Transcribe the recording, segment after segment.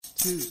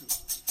2,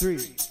 3,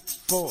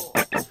 4.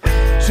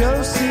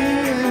 Josie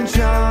and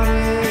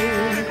Johnny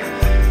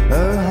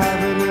are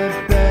having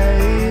a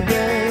baby.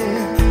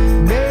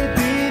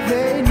 Maybe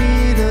they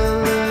need a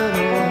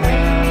little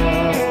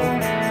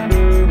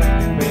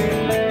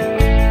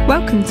help.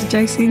 Welcome to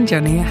Josie and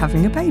Johnny are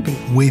having a baby.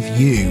 With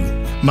you.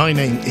 My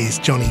name is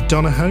Johnny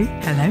Donahoe.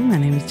 Hello, my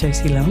name is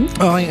Josie Long.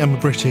 I am a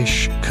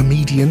British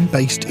comedian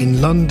based in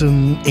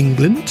London,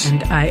 England.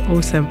 And I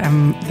also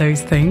am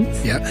those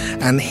things. Yeah,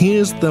 and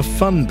here's the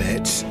fun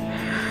bit.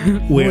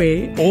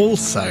 We're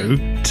also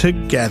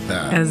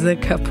together. As a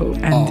couple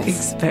and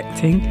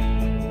expecting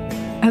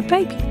a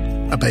baby.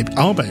 A baby.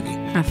 Our baby.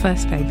 Our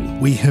first baby.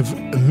 We have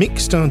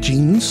mixed our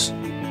genes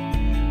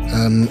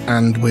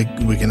and we're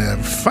going to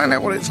find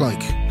out what it's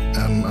like.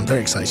 I'm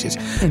very excited.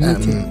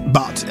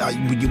 But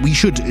we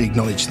should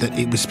acknowledge that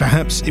it was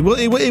perhaps... It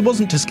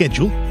wasn't to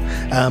schedule.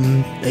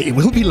 It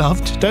will be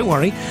loved, don't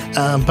worry.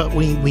 But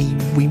we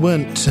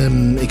weren't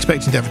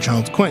expecting to have a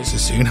child quite so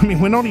soon. I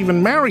mean, we're not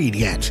even married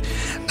yet.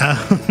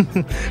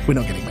 We're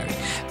not getting married.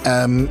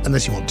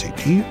 Unless you want to.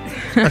 Do you?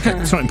 Okay,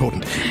 it's not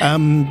important.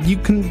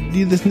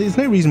 There's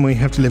no reason why you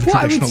have to live a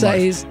traditional life. What I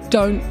would say is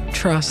don't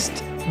trust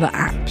the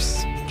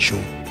apps.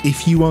 Sure.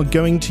 If you are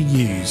going to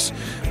use...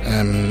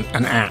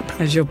 an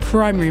app as your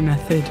primary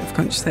method of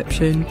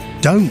contraception,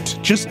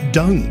 just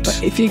don't.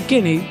 But if you're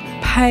going to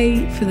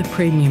pay for the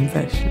premium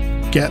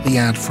version, get the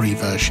ad-free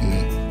version.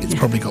 It's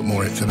probably got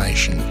more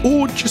information,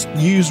 or just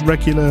use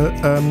regular,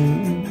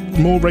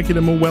 more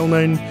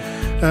well-known,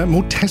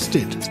 more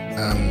tested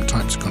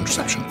types of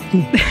contraception.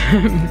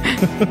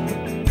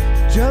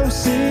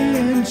 Josie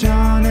and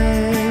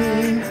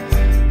Johnny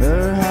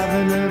are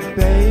having a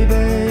baby.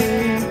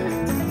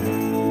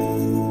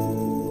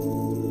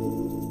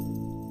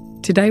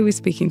 Today we're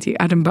speaking to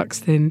Adam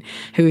Buxton,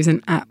 who is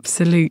an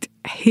absolute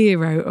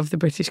hero of the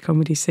British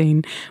comedy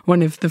scene,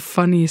 one of the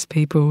funniest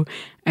people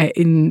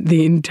in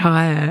the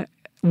entire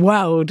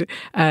world,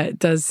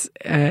 does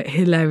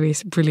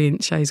hilarious,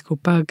 brilliant shows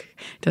called Bug,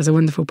 does a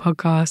wonderful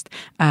podcast,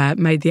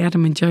 made the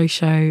Adam and Joe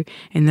show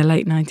in the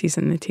late 90s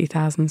and the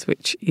 2000s,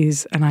 which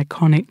is an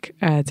iconic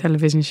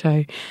television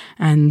show,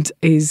 and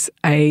is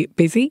a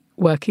busy,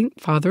 working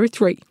father of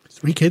 3.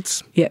 3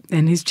 kids. Yeah,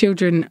 and his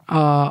children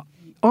are...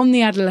 on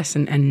the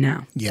adolescent end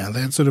now. Yeah,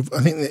 they're sort of,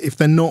 I think that if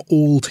they're not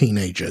all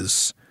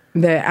teenagers...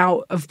 They're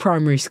out of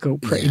primary school,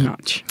 pretty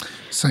much.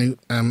 So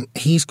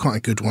he's quite a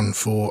good one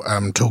for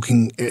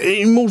talking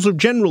in more sort of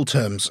general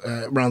terms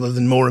rather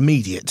than more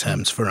immediate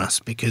terms for us,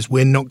 because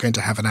we're not going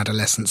to have an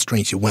adolescent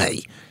straight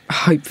away.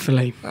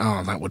 Hopefully.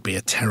 Oh, that would be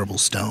a terrible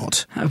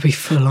start. That would be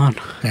full on.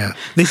 Yeah.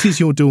 This is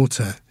your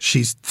daughter.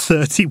 She's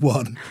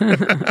 31.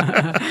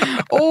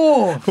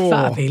 Oh,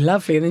 that'd be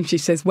lovely. And then she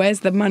says,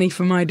 where's the money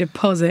for my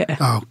deposit?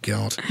 Oh,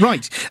 God.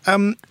 Right.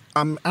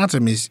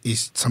 Adam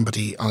is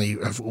somebody I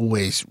have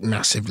always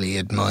massively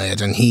admired,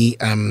 and he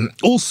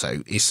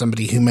also is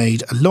somebody who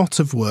made a lot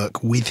of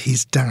work with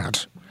his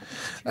dad.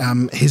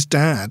 His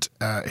dad,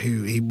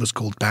 who he was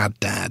called Bad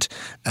Dad,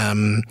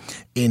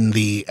 in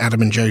the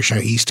Adam and Joe show,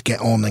 he used to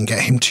get on and get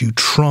him to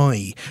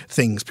try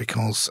things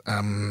because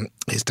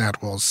his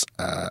dad was...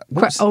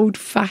 quite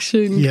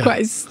old-fashioned,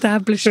 quite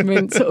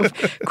establishment,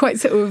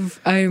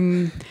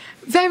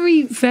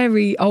 very,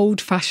 very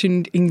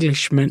old-fashioned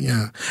Englishman.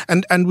 Yeah,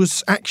 and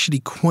was actually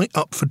quite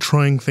up for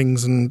trying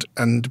things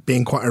and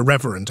being quite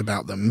irreverent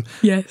about them.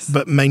 Yes.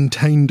 But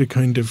maintained a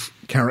kind of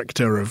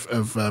character of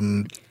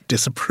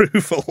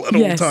disapproval at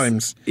all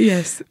times.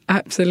 Yes,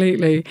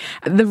 absolutely.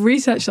 The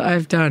research that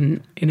I've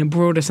done in a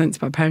broader sense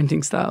about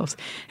parenting styles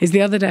is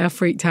the other day I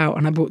freaked out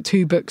and I bought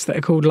 2 books that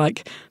are called,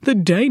 like, The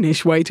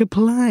Danish Way to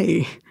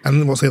Play.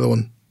 And what's the other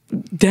one?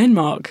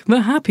 Denmark,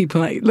 The Happy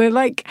Play. They're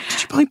like...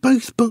 Did you buy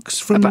both books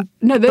from...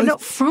 No, they're not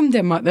from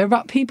Denmark. They're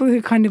about people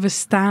who kind of are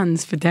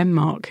stands for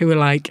Denmark, who are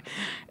like,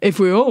 if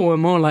we all were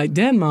more like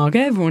Denmark,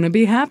 everyone would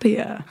be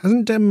happier.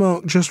 Hasn't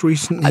Denmark just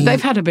recently...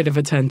 They've had a bit of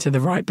a turn to the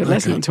right, but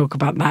let's not talk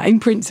about that. In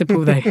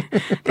principle,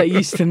 they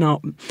used to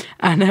not.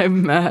 And,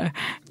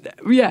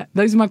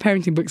 those are my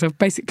parenting books. I've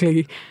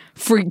basically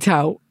freaked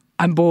out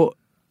and bought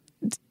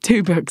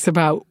 2 books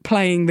about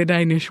playing the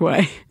Danish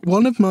way.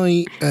 One of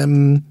my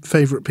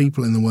favourite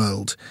people in the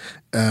world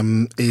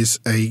is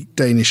a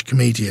Danish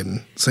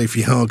comedian,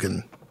 Sophie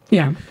Hagen.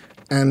 Yeah.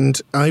 And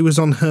I was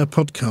on her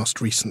podcast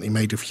recently,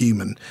 Made of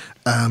Human,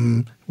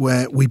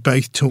 where we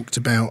both talked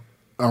about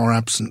our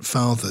absent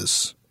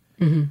fathers.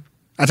 Mm-hmm.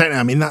 I don't know.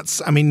 I mean,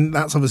 that's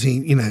obviously,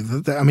 you know.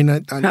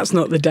 That's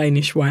not the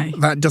Danish way.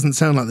 That doesn't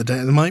sound like the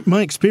Danish.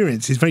 My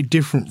experience is very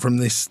different from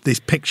this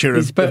picture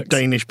of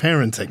Danish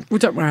parenting. Well,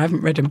 don't worry, I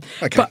haven't read them.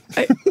 Okay.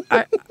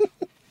 But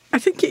I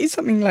think it is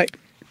something like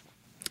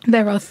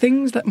there are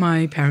things that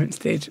my parents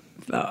did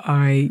that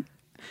I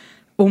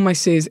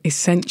almost see as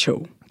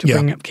essential to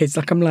bring up kids.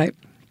 Like I'm like,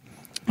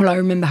 well, I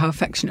remember how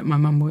affectionate my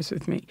mum was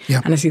with me,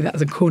 and I see that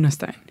as a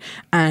cornerstone.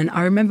 And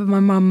I remember my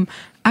mum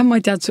and my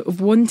dad sort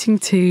of wanting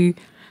to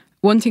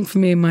wanting for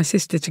me and my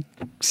sister to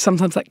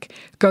sometimes like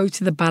go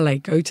to the ballet,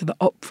 go to the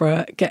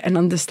opera, get an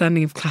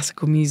understanding of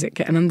classical music,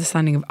 get an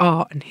understanding of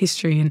art and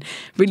history, and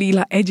really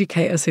like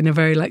educate us in a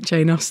very like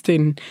Jane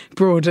Austen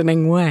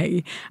broadening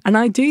way. And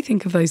I do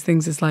think of those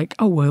things as like,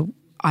 oh, well,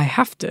 I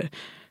have to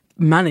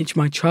manage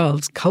my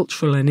child's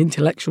cultural and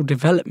intellectual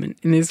development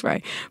in this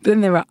way. But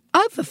then there are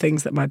other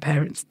things that my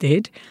parents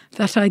did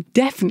that I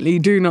definitely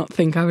do not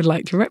think I would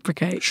like to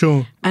replicate.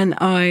 Sure. And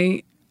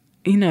I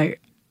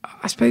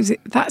suppose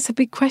that's a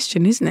big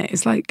question, isn't it?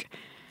 It's like,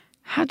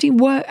 how do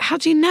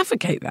you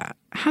navigate that?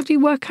 How do you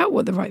work out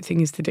what the right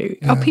thing is to do?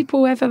 Yeah. Are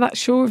people ever that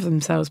sure of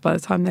themselves by the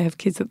time they have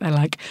kids that they're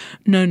like,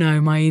 no,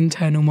 my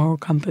internal moral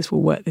compass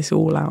will work this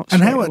all out?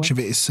 And how much of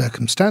it is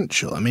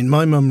circumstantial? I mean,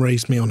 my mum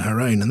raised me on her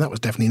own, and that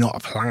was definitely not a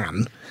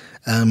plan,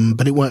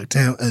 but it worked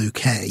out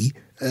okay.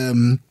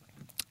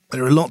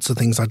 There are lots of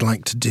things I'd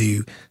like to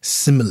do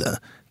similar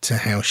to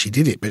how she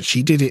did it, but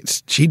she did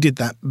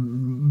that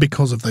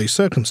because of those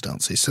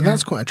circumstances. So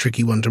that's quite a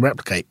tricky one to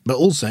replicate. But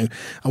also,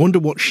 I wonder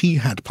what she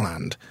had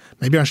planned.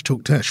 Maybe I should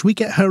talk to her. Should we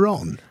get her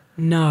on?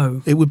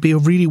 No. It would be a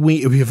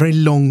very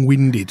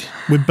long-winded.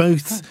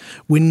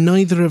 We're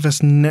neither of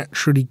us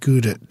naturally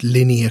good at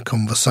linear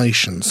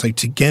conversation. So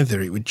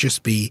together it would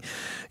just be,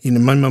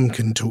 my mum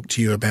can talk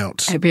to you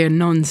about... It'd be a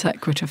non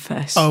sequitur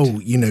fest. Oh,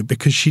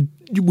 because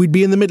we'd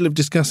be in the middle of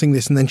discussing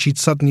this and then she'd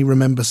suddenly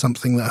remember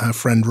something that her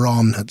friend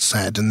Ron had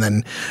said, and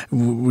then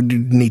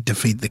we'd need to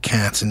feed the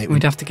cat, and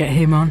we'd have to get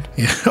him on.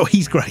 Yeah. Oh,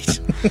 he's great.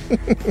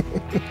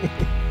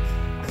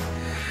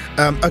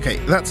 Okay,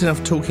 that's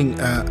enough talking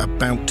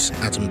about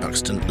Adam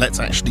Buxton.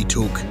 Let's actually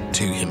talk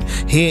to him.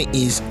 Here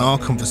is our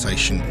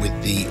conversation with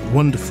the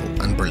wonderful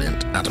and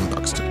brilliant Adam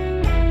Buxton.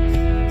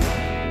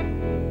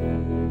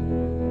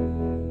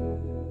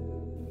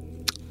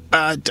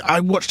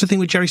 I watched a thing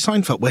with Jerry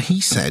Seinfeld where he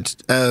said,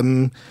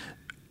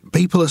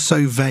 people are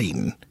so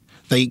vain,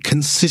 they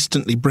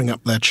consistently bring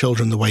up their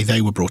children the way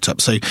they were brought up.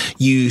 So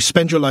you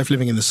spend your life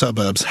living in the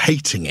suburbs,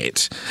 hating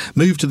it,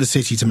 move to the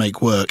city to make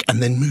work,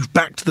 and then move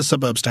back to the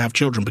suburbs to have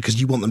children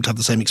because you want them to have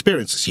the same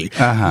experience as you.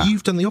 Uh-huh.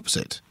 You've done the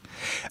opposite.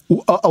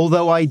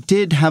 Although I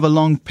did have a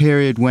long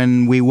period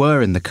when we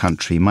were in the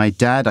country. My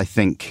dad, I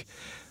think,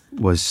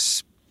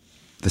 was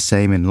the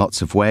same in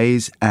lots of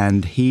ways,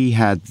 and he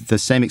had the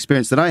same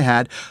experience that I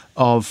had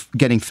of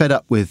getting fed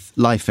up with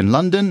life in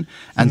London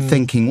and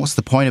thinking, what's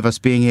the point of us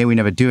being here? We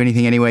never do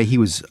anything anyway. He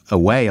was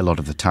away a lot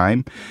of the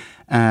time,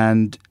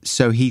 and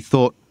so he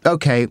thought,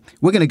 okay,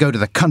 we're going to go to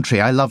the country.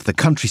 I love the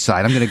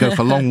countryside. I'm going to go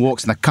for long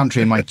walks in the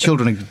country, and my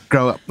children will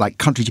grow up like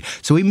country.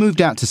 So we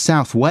moved out to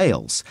South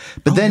Wales,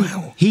 but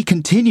he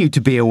continued to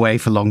be away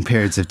for long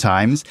periods of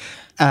times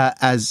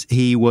as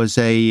he was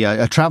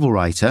a travel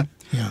writer.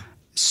 Yeah.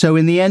 So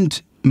in the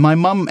end, my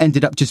mum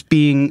ended up just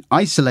being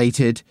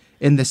isolated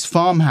in this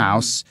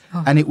farmhouse,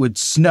 and it would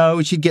snow,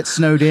 and she'd get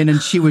snowed in,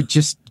 and she would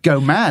just go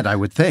mad, I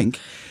would think.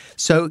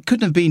 So it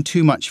couldn't have been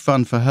too much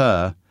fun for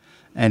her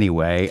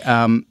anyway.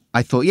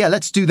 I thought, yeah,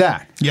 let's do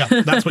that. Yeah,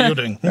 that's what you're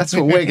doing. That's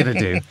what we're going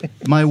to do.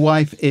 My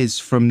wife is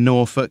from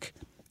Norfolk,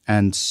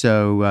 and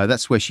so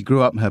that's where she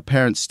grew up. Her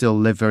parents still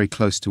live very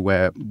close to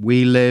where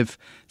we live.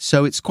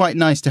 So it's quite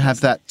nice to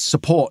have that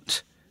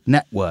support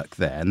network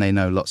there, and they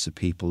know lots of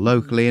people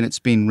locally, and it's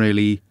been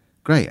really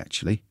great,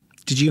 actually.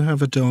 Did you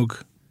have a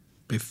dog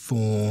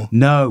before?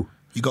 No.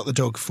 You got the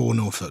dog for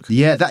Norfolk?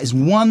 Yeah, that is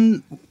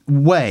one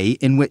way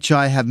in which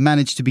I have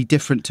managed to be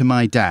different to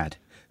my dad,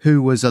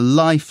 who was a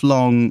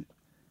lifelong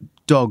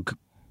dog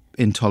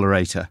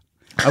intolerator.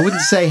 I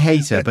wouldn't say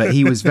hater, but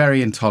he was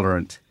very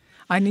intolerant.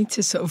 I need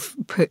to sort of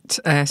put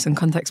some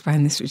context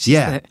behind this, which is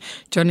that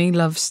Johnny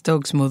loves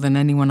dogs more than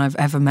anyone I've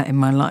ever met in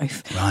my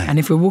life. Right. And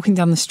if we're walking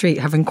down the street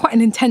having quite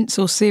an intense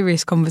or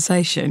serious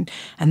conversation,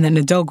 and then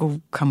a dog will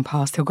come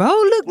past, he'll go,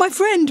 "Oh, look, my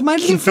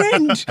little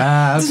friend." Okay.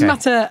 Doesn't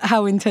matter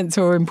how intense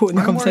or important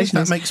the conversation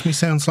is. That makes me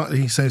sound slightly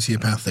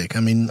sociopathic. I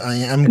mean, I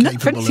am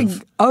capable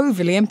of...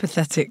 overly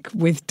empathetic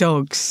with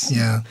dogs.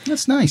 Yeah.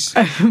 That's nice.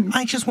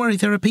 I just worry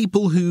there are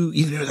people who,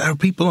 there are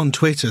people on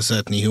Twitter,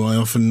 certainly, who I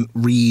often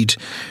read...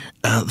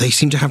 they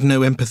seem to have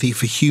no empathy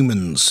for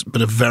humans,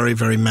 but are very,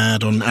 very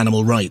mad on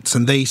animal rights,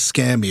 and they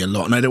scare me a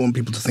lot. And I don't want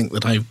people to think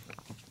that I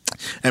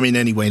am in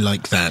any way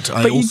like that.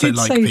 I also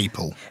like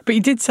people. But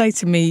you did say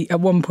to me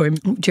at one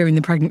point during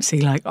the pregnancy,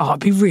 like, "Oh,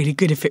 it'd be really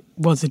good if it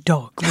was a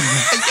dog, wouldn't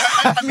it?"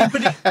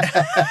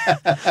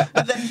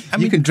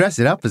 You can dress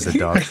it up as a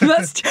dog.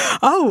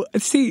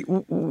 See,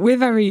 we're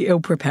very ill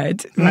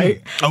prepared,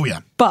 right? Oh, yeah.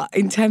 But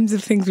in terms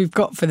of things we've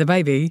got for the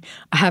baby,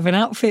 I have an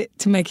outfit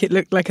to make it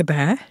look like a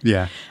bear.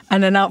 Yeah.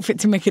 And an outfit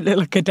to make it look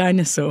like a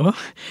dinosaur.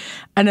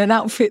 And an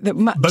outfit that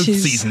matches... Both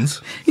seasons.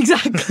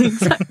 Exactly.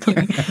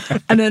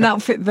 And an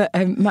outfit that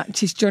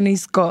matches.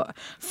 Johnny's got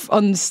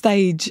on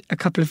stage a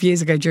couple of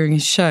years ago during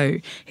his show.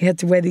 He had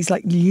to wear these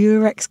like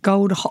Lurex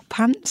gold hot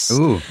pants.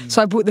 Ooh.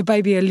 So I bought the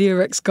baby a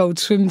Lurex gold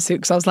swimsuit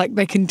because I was like,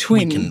 they can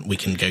twin. We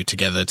can go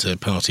together to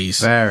parties.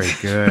 Very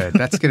good.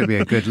 That's going to be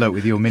a good look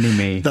with your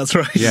mini-me. That's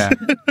right. Yeah.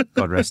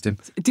 God, rest him.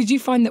 Did you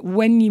find that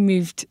when you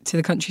moved to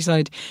the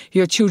countryside,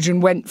 your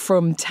children went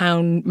from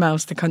town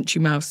mouse to country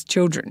mouse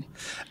children?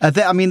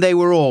 They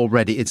were all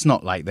ready. It's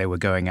not like they were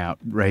going out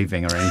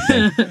raving or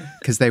anything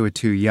because they were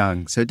too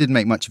young. So it didn't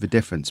make much of a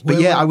difference.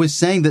 But I was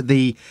saying that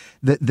the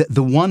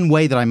one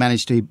way that I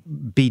managed to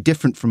be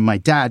different from my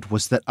dad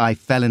was that I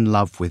fell in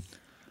love with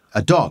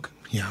a dog.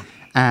 Yeah.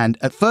 And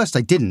at first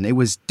I didn't. It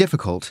was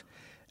difficult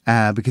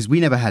because we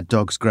never had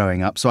dogs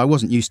growing up. So I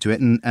wasn't used to it.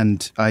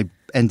 And I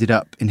ended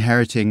up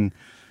inheriting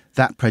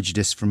that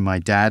prejudice from my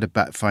dad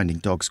about finding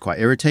dogs quite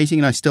irritating.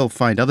 And I still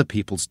find other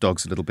people's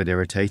dogs a little bit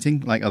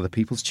irritating, like other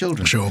people's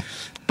children. Sure.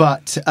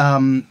 But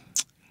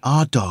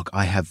our dog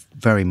I have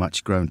very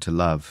much grown to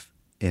love.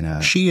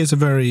 She is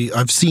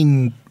I've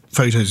seen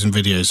photos and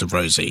videos of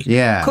Rosie.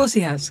 Yeah. Of course he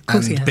has. Of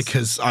course he has.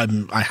 Because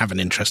I have an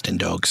interest in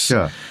dogs.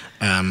 Sure.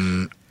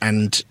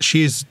 And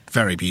she is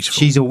very beautiful.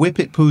 She's a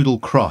Whippet Poodle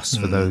cross,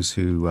 for those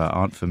who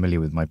aren't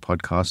familiar with my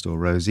podcast or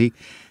Rosie.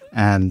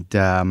 And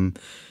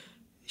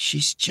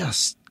she's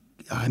just,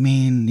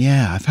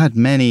 I've had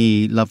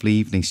many lovely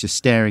evenings just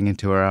staring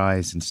into her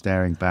eyes and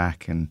staring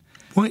back. And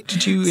why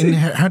did you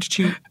inherit? How did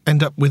you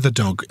end up with a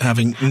dog,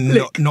 having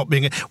not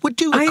being? We'll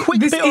do a quick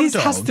bit on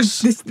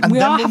dogs. We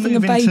are having a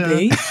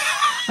baby.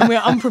 And we're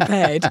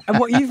unprepared. And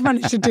what you've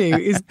managed to do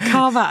is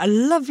carve out a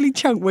lovely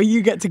chunk where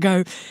you get to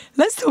go,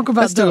 let's talk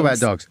about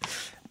dogs.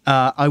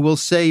 I will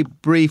say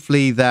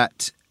briefly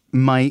that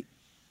my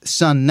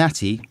son,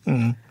 Natty,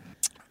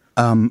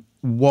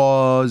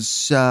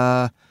 was,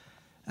 I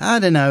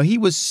don't know, we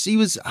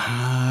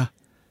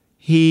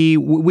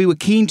were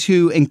keen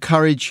to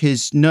encourage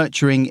his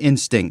nurturing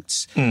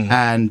instincts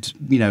and,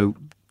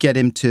 get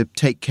him to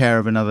take care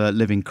of another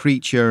living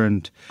creature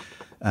and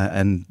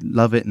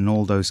love it and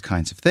all those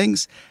kinds of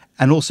things.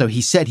 And also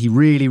he said he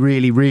really,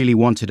 really, really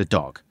wanted a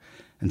dog.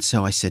 And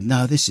so I said,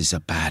 no, this is a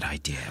bad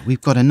idea.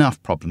 We've got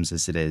enough problems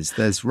as it is.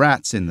 There's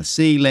rats in the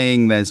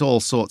ceiling. There's all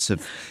sorts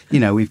of,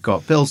 we've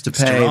got bills to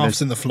pay.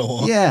 Giraffes in the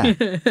floor. Yeah.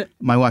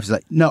 My wife was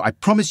like, no, I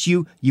promise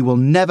you, you will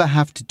never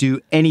have to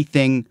do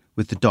anything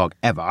with the dog,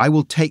 ever. I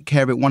will take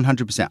care of it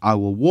 100%. I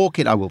will walk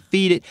it. I will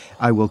feed it.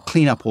 I will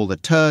clean up all the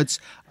turds.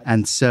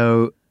 And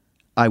so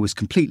I was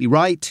completely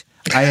right.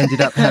 I ended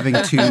up having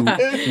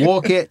to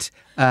walk it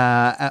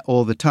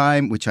all the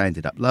time, which I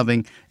ended up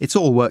loving. It's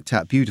all worked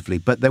out beautifully,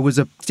 but there was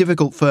a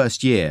difficult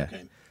first year.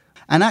 Okay.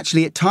 And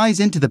actually, it ties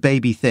into the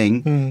baby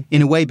thing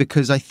in a way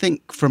because I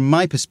think from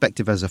my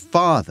perspective as a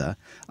father,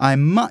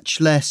 I'm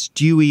much less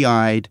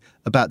dewy-eyed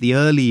about the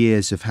early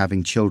years of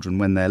having children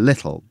when they're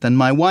little than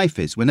my wife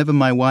is. Whenever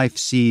my wife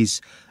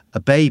sees a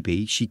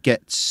baby, she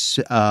gets,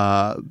 she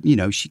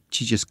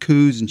just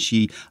coos and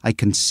I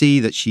can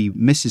see that she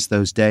misses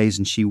those days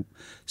and she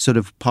sort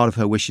of, part of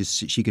her wish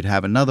is she could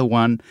have another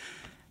one.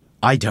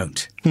 I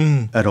don't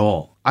at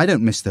all. I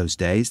don't miss those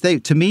days.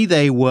 To me,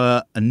 they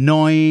were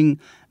annoying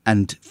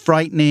and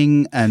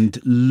frightening and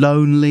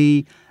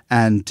lonely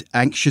and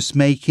anxious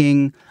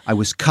making. I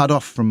was cut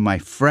off from my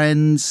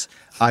friends.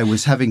 I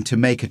was having to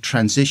make a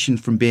transition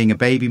from being a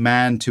baby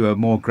man to a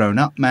more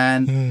grown-up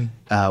man,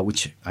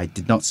 which I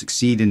did not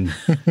succeed in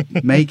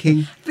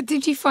making. But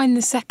did you find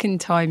the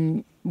second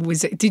time,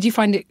 did you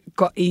find it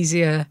got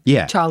easier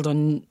child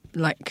on,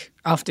 like,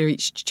 after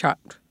each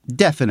child?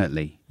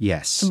 Definitely,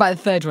 yes. So by the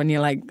third one,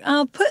 you're like,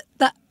 I'll put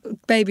that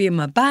baby in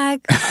my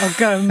bag. I'll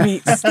go and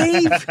meet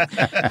Steve.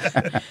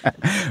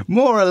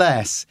 More or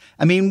less.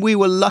 I mean, we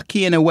were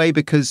lucky in a way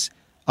because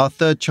our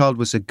third child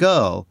was a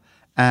girl,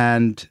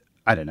 and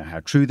I don't know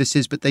how true this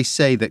is, but they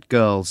say that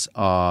girls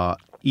are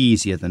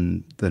easier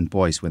than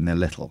boys when they're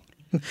little.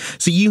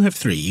 So you have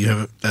three. You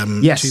have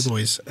yes. 2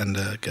 boys and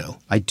a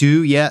girl. I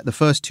do, yeah. The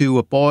first 2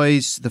 were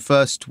boys. The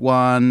first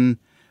one,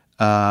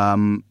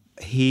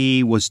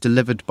 he was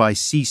delivered by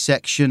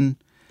C-section.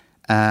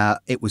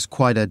 It was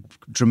quite a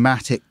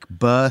dramatic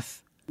birth.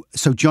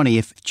 So, Johnny,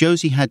 if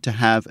Josie had to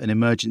have an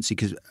emergency,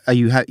 because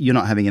you're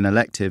not having an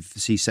elective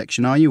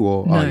C-section, are you?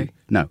 Or no. Are you?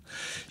 No.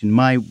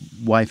 My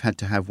wife had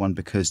to have one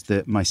because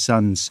my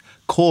son's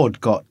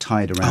cord got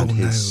tied around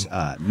his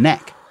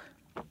neck.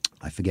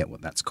 I forget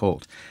what that's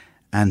called.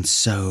 And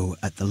so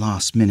at the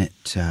last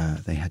minute,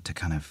 they had to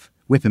kind of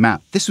whip him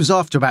out. This was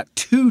after about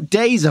 2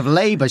 days of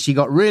labour. She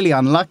got really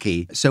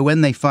unlucky. So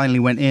when they finally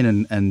went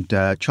in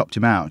and chopped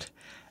him out,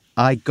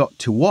 I got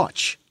to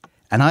watch.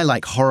 And I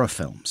like horror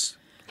films.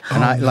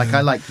 And I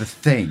like The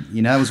Thing.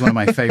 That was one of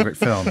my favourite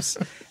films.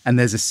 And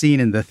there's a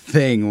scene in The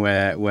Thing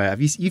where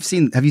have you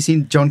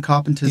seen John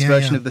Carpenter's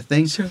version of The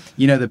Thing? Sure.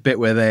 The bit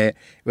where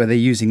they're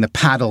using the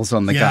paddles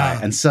on the guy,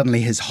 and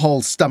suddenly his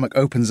whole stomach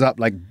opens up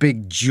like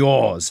big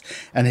jaws,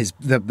 and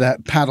the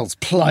paddles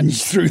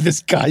plunge through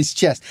this guy's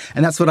chest.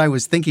 And that's what I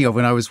was thinking of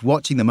when I was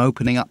watching them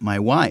opening up my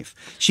wife.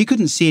 She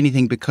couldn't see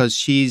anything because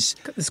she's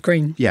got the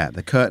screen. Yeah,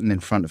 the curtain in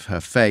front of her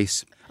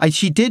face. I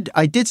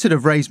did sort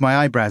of raise my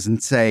eyebrows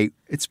and say,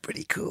 it's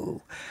pretty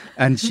cool.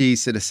 And she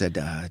sort of said,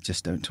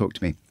 just don't talk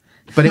to me.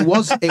 But it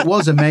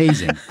was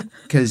amazing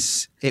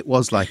because it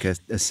was like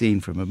a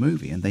scene from a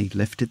movie, and they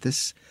lifted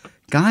this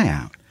guy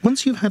out.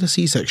 Once you've had a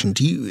C-section,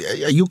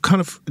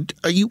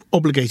 are you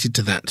obligated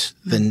to that?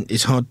 Then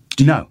it's hard.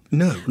 No.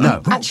 No.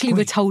 Actually,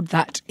 we're told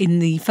that in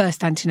the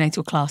first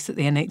antenatal class at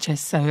the NHS,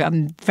 so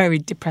I'm very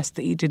depressed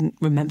that you didn't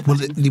remember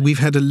that. Well, we've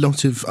had a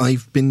lot of...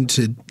 I've been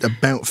to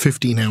about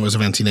 15 hours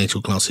of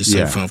antenatal classes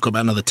so far. I've got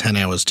about another 10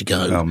 hours to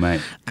go. Oh,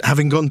 mate.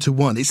 Having gone to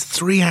one, it's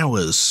 3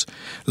 hours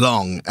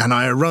long, and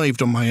I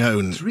arrived on my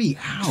own. 3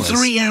 hours?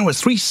 3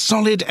 hours. 3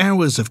 solid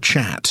hours of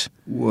chat.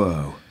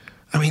 Whoa.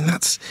 I mean,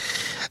 that's...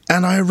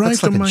 And I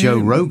arrived on my own. It's like a Joe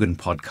own. Rogan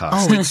podcast.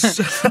 Oh, it's...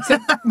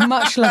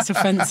 Much less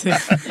offensive.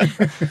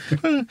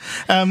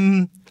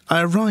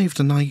 I arrived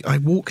and I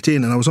walked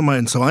in and I was on my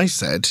own, so I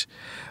said,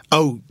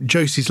 "Oh,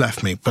 Josie's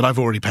left me, but I've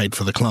already paid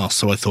for the class,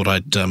 so I thought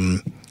I'd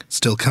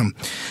still come."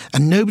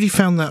 And nobody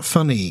found that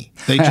funny.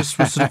 They just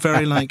were sort of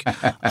very like,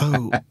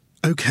 "Oh,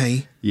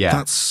 okay,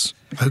 that's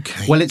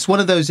okay." Well, it's one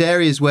of those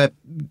areas where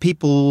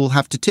people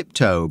have to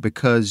tiptoe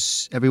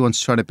because everyone's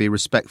trying to be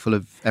respectful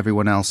of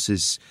everyone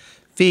else's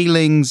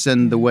feelings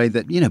and the way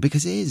that,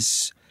 because it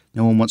is.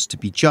 No one wants to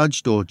be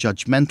judged or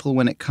judgmental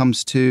when it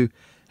comes to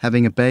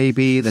having a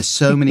baby. There's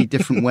so many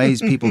different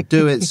ways people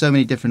do it, so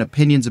many different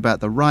opinions about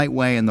the right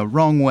way and the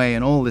wrong way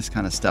and all this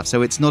kind of stuff.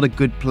 So it's not a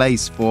good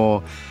place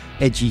for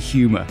edgy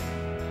humour.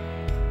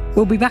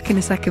 We'll be back in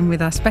a second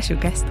with our special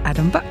guest,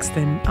 Adam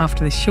Buxton,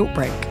 after this short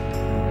break.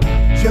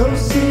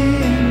 Josie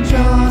and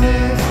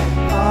Johnny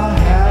are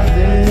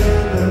having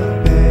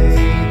a baby.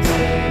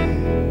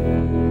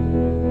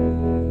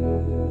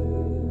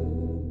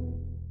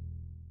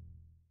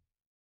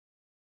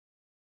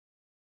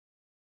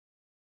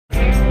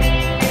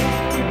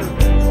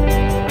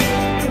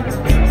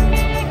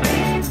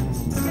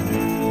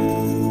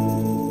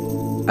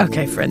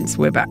 Okay, friends,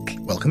 we're back.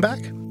 Welcome back.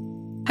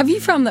 Have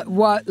you found that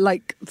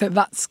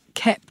that's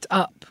kept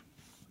up,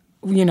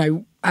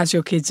 as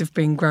your kids have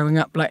been growing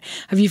up? Like,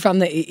 have you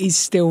found that it is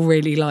still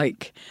really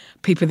like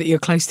people that you're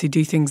close to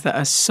do things that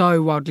are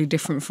so wildly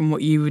different from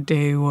what you would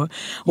do,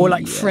 or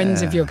like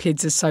friends of your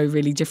kids are so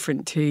really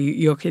different to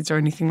your kids or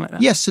anything like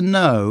that? Yes and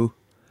no.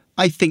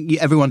 I think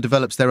everyone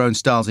develops their own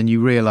styles and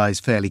you realise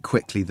fairly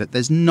quickly that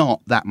there's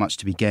not that much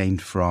to be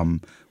gained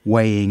from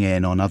weighing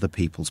in on other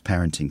people's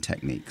parenting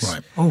techniques.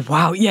 Right. Oh,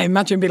 wow. Yeah,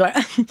 imagine being like,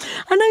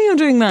 I know you're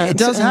doing that. It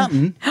does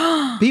happen.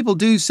 People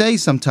do say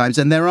sometimes,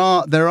 and there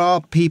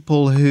are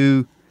people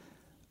who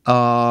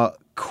are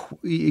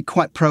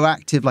quite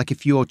proactive, like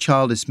if your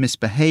child is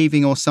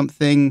misbehaving or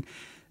something,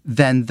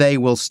 then they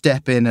will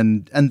step in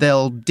and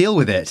they'll deal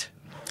with it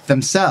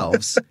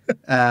themselves.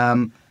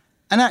 And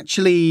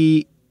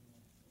actually,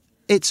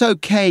 it's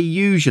okay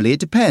usually. It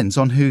depends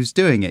on who's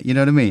doing it, you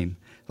know what I mean?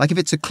 Like if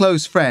it's a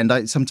close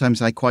friend,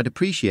 sometimes I quite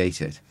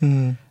appreciate it.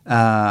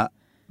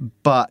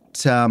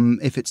 But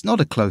if it's not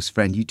a close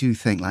friend, you do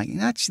think like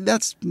that's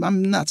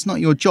not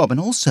your job. And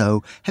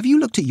also, have you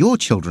looked at your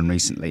children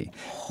recently?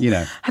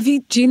 Do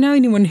you know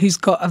anyone who's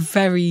got a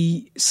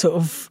very sort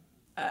of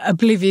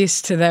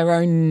oblivious to their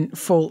own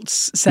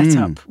faults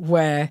setup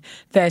where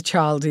their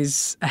child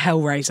is a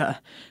hellraiser,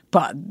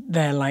 but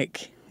they're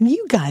like,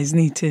 you guys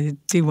need to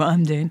do what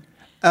I'm doing?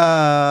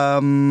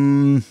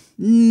 Not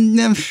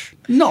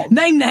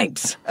name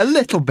names. A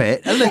little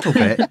bit.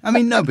 I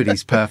mean,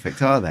 nobody's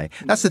perfect, are they?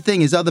 That's the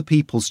thing, is other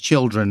people's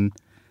children,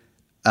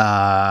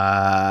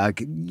 are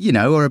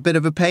a bit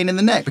of a pain in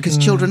the neck, because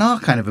children are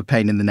kind of a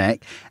pain in the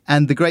neck.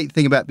 And the great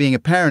thing about being a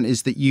parent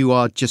is that you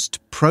are just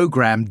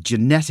programmed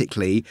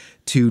genetically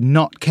to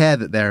not care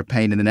that they're a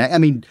pain in the neck. I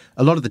mean,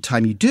 a lot of the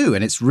time you do,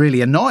 and it's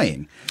really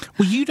annoying.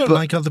 Well, you don't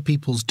like other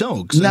people's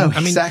dogs. No,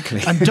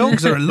 exactly. And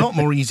dogs are a lot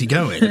more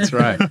easygoing. That's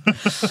right.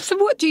 So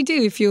what do you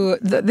do if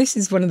this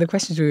is one of the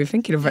questions we were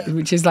thinking of,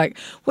 which is like,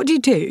 what do you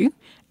do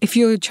if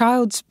your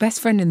child's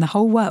best friend in the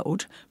whole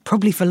world,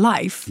 probably for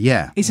life,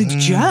 is a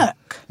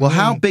jerk? Well,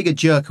 how big a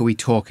jerk are we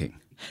talking?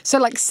 So,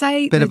 like,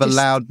 say... Bit of a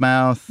loud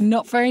mouth.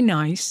 Not very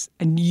nice,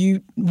 and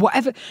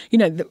whatever...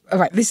 all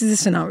right, this is the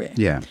scenario.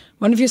 Yeah.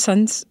 One of your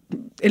sons,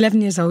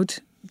 11 years old,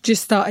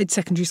 just started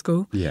secondary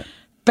school. Yeah.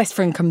 Best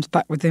friend comes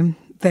back with him.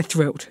 They're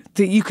thrilled.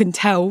 You can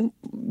tell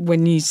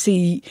when you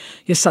see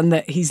your son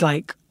that he's,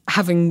 like,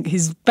 having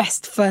his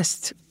best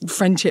first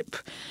friendship,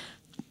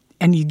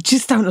 and you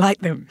just don't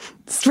like them.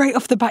 Straight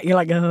off the bat, you're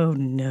like, oh,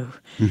 no,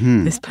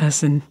 this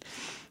person,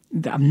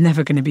 I'm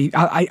never going to be...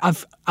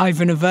 I've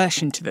an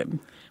aversion to them.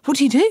 What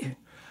do you do?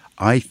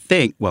 I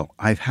think,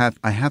 I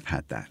have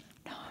had that.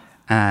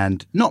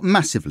 And not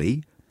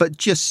massively, but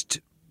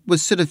just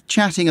was sort of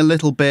chatting a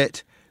little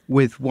bit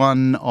with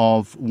one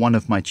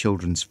of my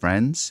children's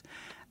friends.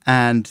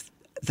 And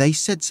they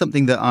said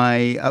something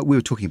that we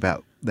were talking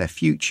about their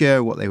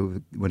future, what they were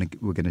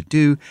going to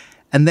do.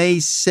 And they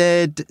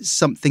said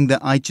something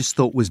that I just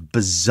thought was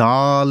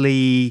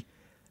bizarrely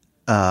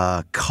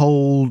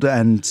cold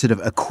and sort of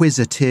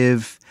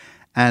acquisitive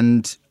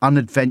and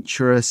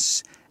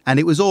unadventurous. And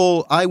it was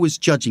I was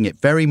judging it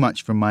very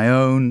much from my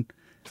own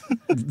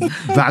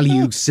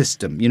value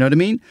system, you know what I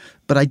mean?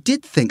 But I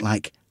did think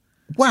like,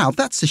 wow,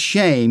 that's a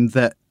shame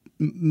that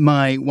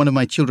one of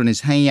my children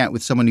is hanging out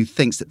with someone who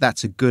thinks that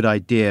that's a good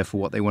idea for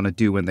what they want to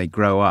do when they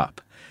grow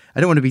up. I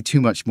don't want to be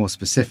too much more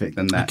specific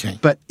than that. Okay.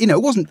 But,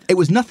 it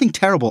was nothing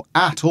terrible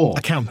at all.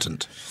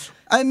 Accountant.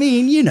 I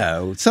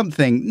mean,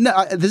 something.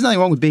 No, there's nothing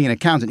wrong with being an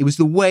accountant. It was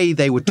the way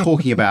they were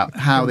talking about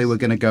how they were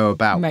going to go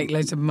about. Make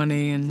loads of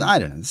money and... I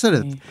don't know, sort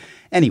of.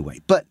 Anyway,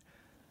 but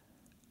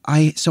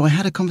I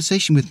had a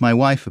conversation with my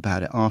wife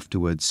about it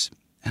afterwards.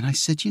 And I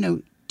said, do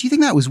you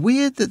think that was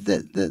weird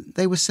that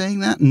they were saying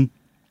that? And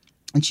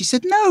she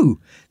said, no,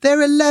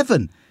 they're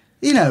 11.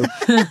 They don't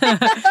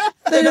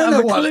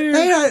know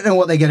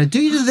what they're going to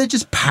do. They're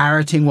just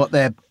parroting what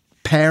their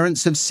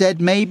parents have said,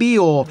 maybe,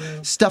 or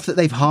stuff that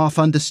they've half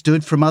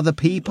understood from other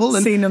people.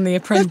 And seen on The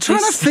Apprentice. They're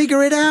trying to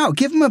figure it out.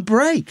 Give them a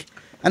break.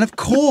 And of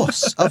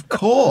course,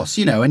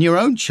 and your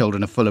own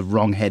children are full of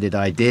wrong-headed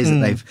ideas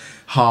that they've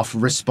half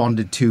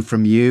responded to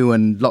from you,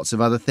 and lots of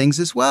other things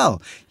as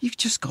well. You've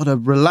just got to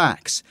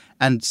relax.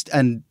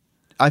 And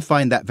I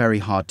find that very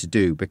hard to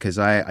do, because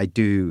I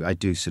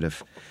do sort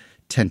of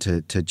tend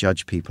to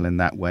judge people in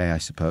that way, I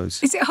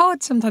suppose. Is it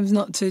hard sometimes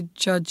not to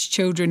judge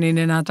children in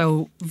an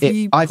adult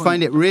viewpoint? I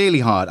find it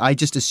really hard. I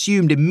just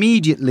assumed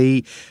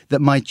immediately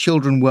that my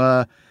children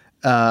were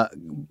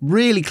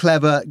really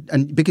clever,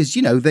 and because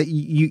that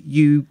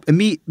you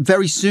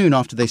very soon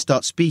after they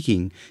start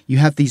speaking, you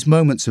have these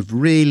moments of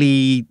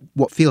really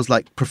what feels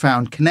like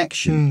profound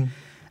connection.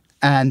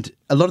 And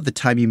a lot of the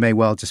time you may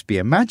well just be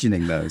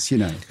imagining those,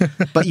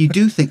 but you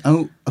do think,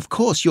 oh, of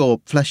course, you're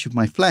flesh of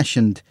my flesh,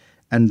 and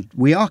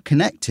we are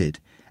connected,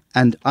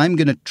 and I'm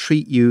going to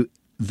treat you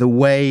the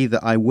way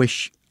that I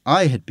wish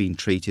I had been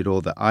treated,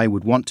 or that I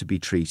would want to be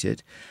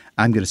treated.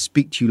 I'm going to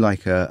speak to you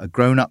like a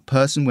grown-up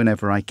person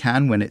whenever I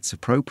can, when it's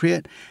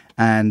appropriate.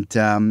 And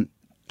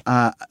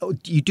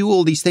you do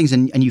all these things,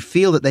 and you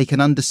feel that they can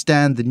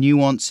understand the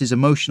nuances,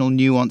 emotional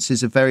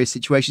nuances of various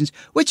situations,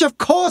 which of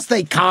course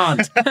they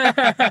can't.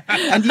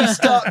 and you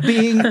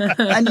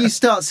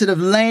start sort of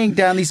laying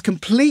down these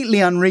completely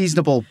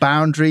unreasonable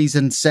boundaries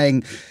and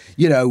saying,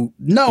 no,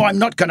 I'm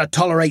not going to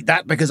tolerate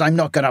that, because I'm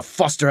not going to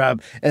foster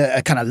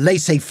a kind of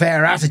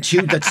laissez-faire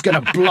attitude that's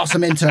going to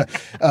blossom into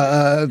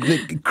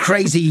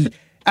crazy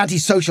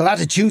antisocial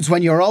attitudes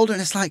when you're older.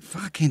 And it's like,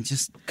 fucking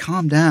just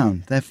calm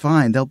down. They're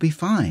fine. They'll be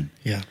fine.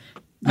 Yeah.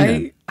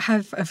 I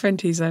have a friend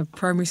who's a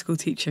primary school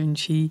teacher, and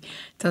she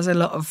does a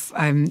lot of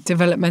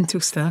developmental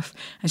stuff.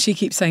 And she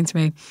keeps saying to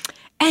me,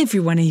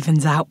 everyone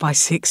evens out by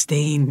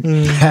 16.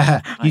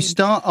 You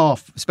start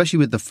off, especially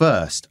with the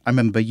first. I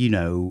remember,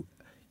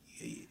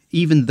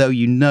 even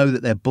though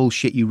that they're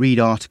bullshit, you read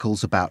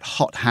articles about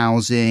hot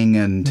housing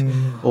and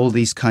all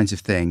these kinds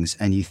of things,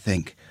 and you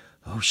think,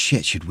 oh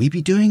shit, should we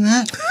be doing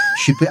that?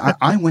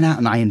 I went out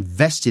and I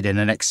invested in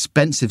an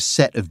expensive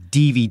set of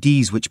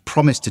DVDs which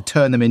promised to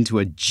turn them into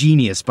a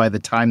genius by the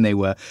time they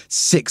were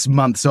 6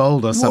 months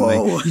old or something.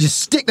 Whoa. You just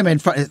stick them in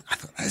front. I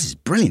thought, this is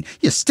brilliant.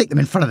 You just stick them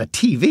in front of the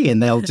TV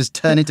and they'll just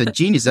turn into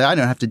geniuses. I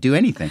don't have to do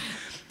anything.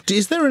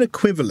 Is there an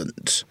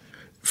equivalent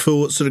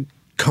for sort of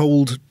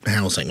cold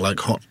housing, like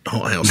hot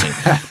housing?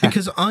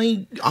 Because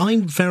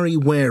I'm very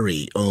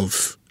wary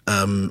of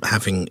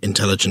having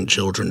intelligent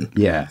children.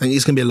 Yeah. I think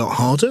it's going to be a lot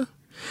harder.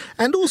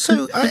 And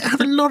also, I have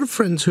a lot of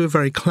friends who are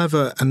very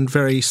clever and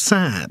very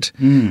sad.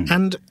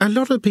 And a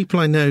lot of people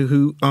I know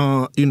who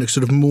are,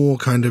 sort of more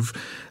kind of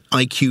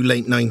IQ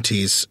late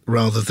 90s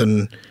rather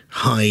than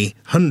high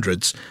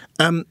hundreds,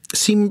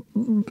 seem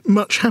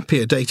much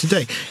happier day to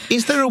day.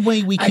 Is there a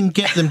way we can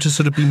get them to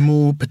sort of be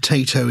more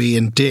potato-y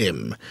and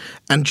dim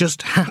and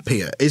just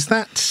happier? Is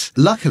that...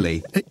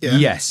 Luckily,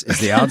 yes, is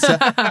the answer.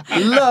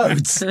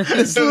 Loads.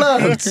 There's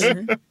loads.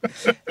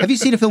 Have you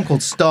seen a film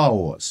called Star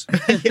Wars?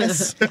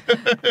 Yes.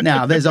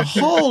 Now, there's a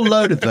whole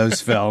load of those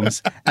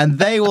films, and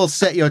they will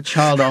set your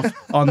child off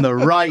on the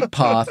right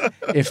path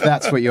if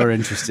that's what you're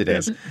interested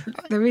in.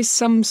 There is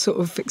some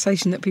sort of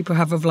fixation that people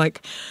have of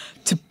like,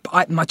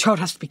 my child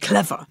has to be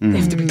clever. They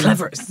have to be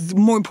clever. It's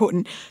more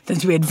important than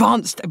to be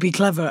advanced and be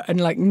clever, and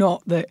like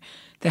not that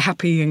they're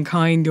happy and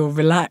kind or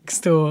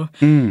relaxed or,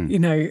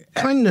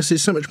 Kindness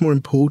is so much more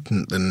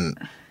important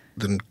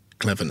than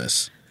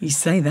cleverness. You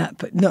say that,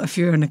 but not if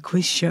you're on a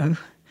quiz show.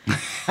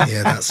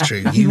 Yeah, that's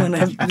true. You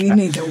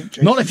need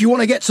to... Not if you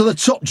want to get to the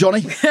top,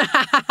 Johnny.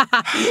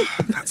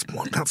 That's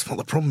what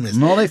the problem is.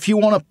 Not if you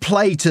want to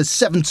play to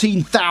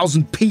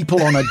 17,000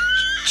 people on a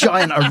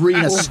giant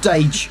arena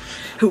stage.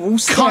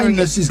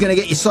 Kindness is going to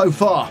get you so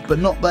far, but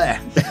not there.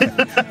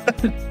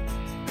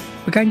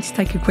 We're going to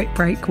take a quick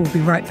break. We'll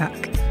be right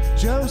back.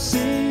 Josie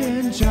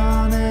and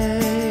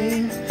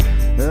Johnny,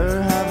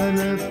 they're having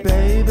a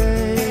baby.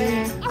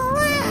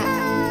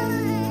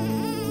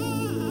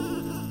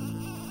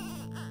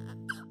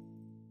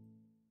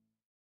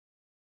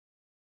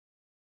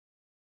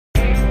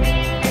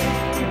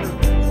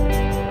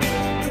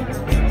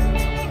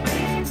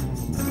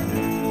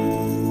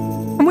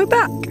 And we're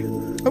back.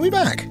 Are we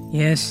back?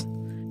 Yes.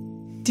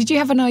 Did you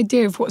have an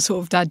idea of what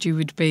sort of dad you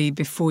would be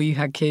before you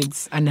had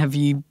kids? And have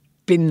you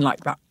been like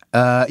that?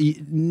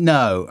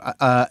 No.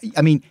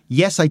 I mean,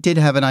 yes, I did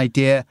have an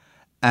idea,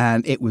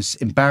 and it was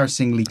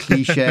embarrassingly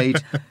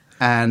cliched.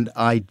 And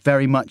I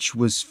very much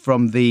was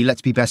from the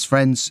let's be best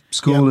friends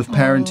school of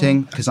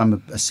parenting, because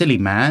I'm a silly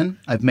man.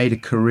 I've made a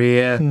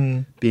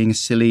career being a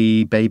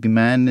silly baby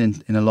man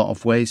in a lot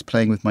of ways,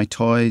 playing with my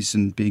toys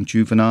and being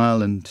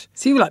juvenile. And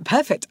So you were like,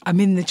 perfect, I'm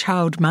in the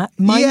child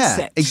mindset.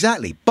 Yeah,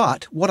 exactly.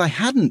 But what I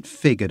hadn't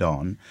figured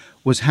on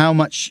was how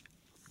much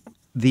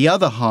the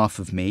other half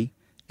of me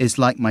is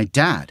like my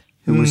dad,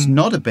 who was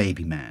not a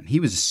baby man. He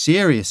was a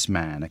serious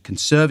man, a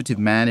conservative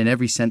man in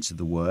every sense of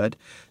the word,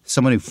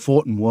 someone who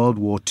fought in World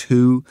War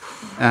II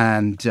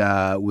and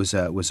was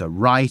a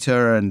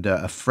writer and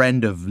a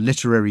friend of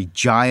literary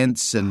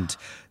giants. And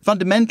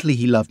fundamentally,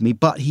 he loved me,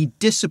 but he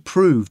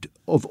disapproved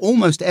of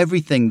almost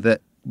everything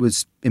that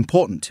was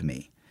important to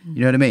me.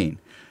 You know what I mean?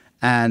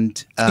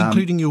 And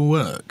including your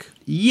work.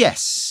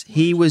 Yes,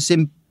 he was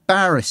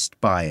embarrassed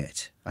by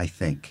it, I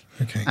think.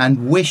 Okay.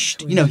 And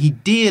wished, he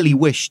dearly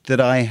wished that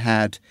I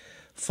had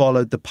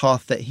followed the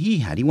path that he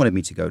had. He wanted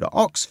me to go to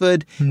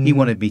Oxford. He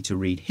wanted me to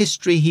read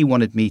history. He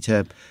wanted me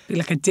to Be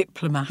like a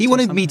diplomat. He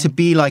wanted me to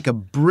be like a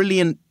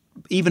brilliant,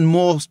 even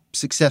more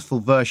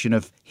successful version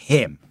of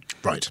him.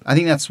 Right. I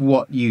think that's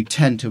what you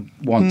tend to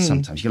want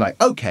sometimes. You're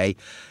like, okay,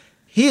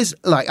 here's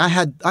like I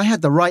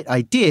had the right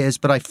ideas,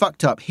 but I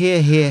fucked up here,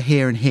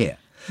 and here.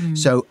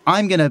 So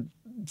I'm going to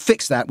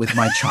fix that with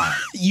my child.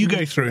 You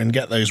go through and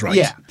get those right.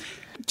 Yeah.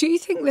 Do you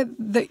think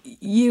that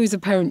you as a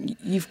parent,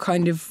 you've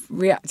kind of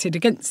reacted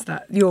against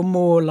that? You're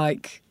more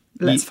like,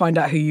 let's find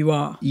out who you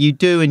are. You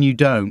do and you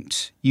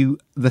don't.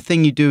 The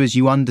thing you do is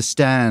you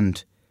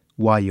understand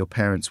why your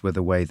parents were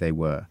the way they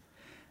were.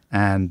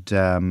 And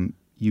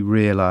you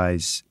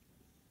realise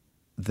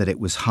that it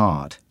was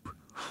hard.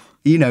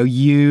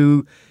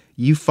 You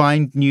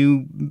find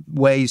new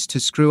ways to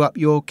screw up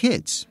your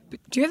kids. But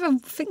do you ever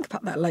think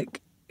about that?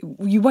 Like,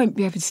 you won't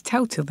be able to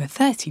tell till they're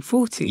 30,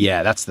 40.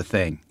 Yeah, that's the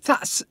thing.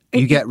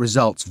 You get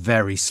results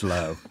very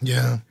slow.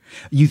 Yeah.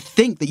 You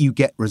think that you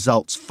get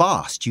results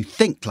fast. You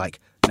think like,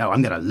 no,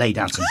 I'm going to lay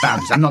down some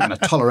boundaries. I'm not going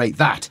to tolerate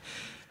that.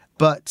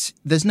 But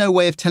there's no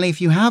way of telling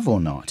if you have or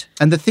not.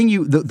 And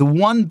the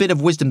one bit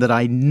of wisdom that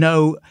I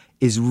know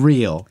is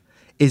real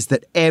is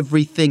that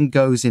everything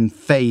goes in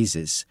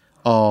phases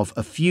of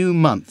a few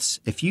months.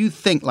 If you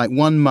think like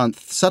 1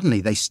 month,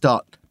 suddenly they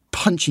start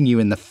punching you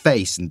in the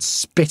face and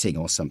spitting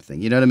or something.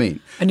 You know what I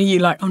mean? And are you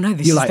like, oh no,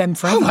 this is them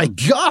forever? Oh my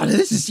God,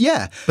 this is,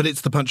 yeah. But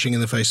it's the punching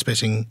in the face,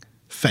 spitting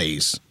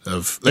phase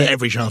of that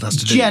every child has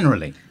to do.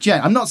 Generally.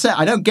 I'm not saying,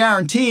 I don't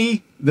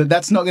guarantee that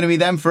that's not going to be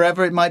them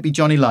forever. It might be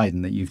Johnny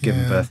Lydon that you've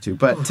given birth to.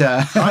 But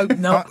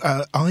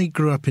I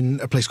grew up in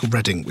a place called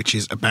Reading, which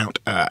is about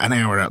an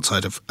hour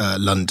outside of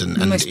London.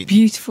 The most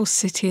beautiful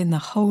city in the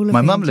whole of my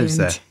England. mum lives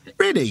there.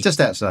 Really? Just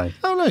outside.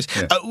 Oh, nice.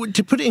 Yeah.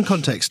 To put it in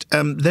context,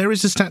 there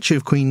is a statue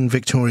of Queen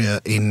Victoria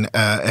in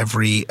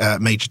every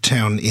major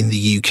town in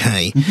the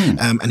UK,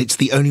 and it's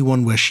the only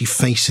one where she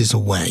faces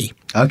away.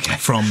 Okay.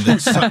 From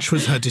this. Such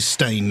was her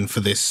disdain for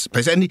this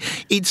place. And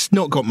it's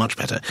not got much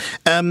better.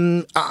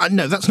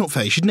 No, that's not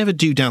fair. You should never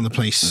do down the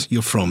place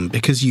you're from,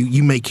 because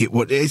you make it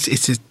what it's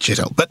a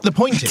shithole. But the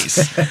point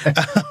is,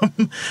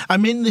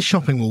 I'm in the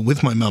shopping mall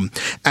with my mum,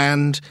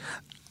 and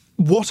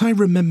what I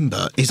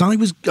remember is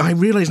I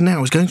realise now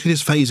I was going through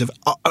this phase of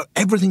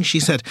everything she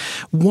said,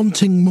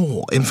 wanting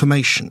more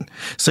information.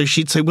 So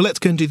she'd say, well, let's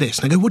go and do this.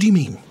 And I go, what do you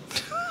mean?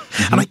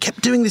 And I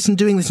kept doing this and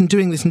doing this and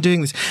doing this and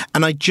doing this.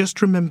 And I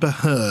just remember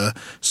her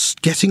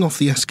getting off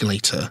the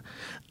escalator,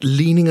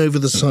 leaning over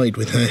the side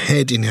with her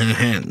head in her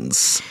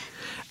hands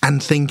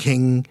and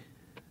thinking,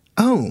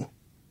 oh,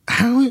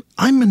 how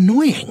I'm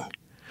annoying.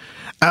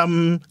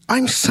 I'm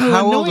so annoying.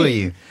 How old were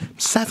you?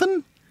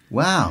 7.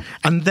 Wow.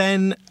 And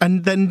then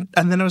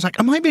I was like,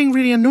 am I being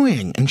really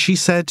annoying? And she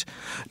said,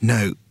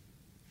 no,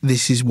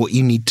 this is what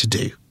you need to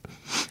do.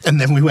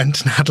 And then we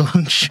went and had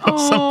lunch or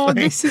something.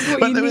 This is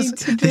what you need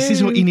to do. This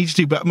is what you need to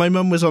do. But my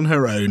mum was on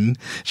her own.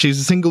 She was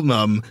a single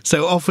mum.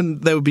 So often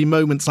there would be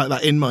moments like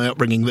that in my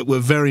upbringing that were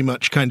very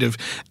much kind of,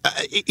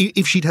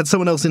 if she'd had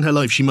someone else in her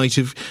life, she might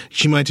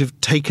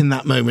have taken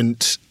that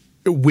moment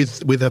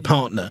with her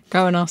partner.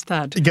 Go and ask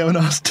Dad.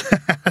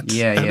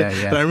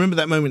 Yeah. But I remember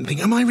that moment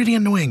thinking, am I really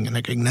annoying? And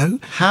I go, no.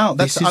 I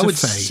would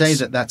say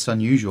that's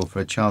unusual for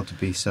a child to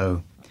be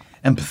so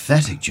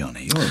empathetic,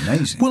 Johnny. You're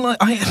amazing. Well,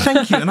 I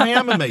thank you, and I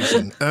am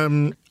amazing.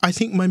 I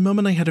think my mum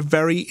and I had a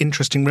very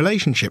interesting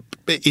relationship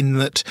in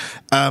that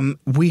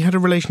we had a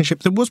relationship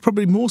that was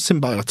probably more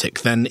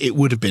symbiotic than it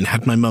would have been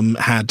had my mum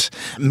had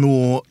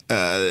more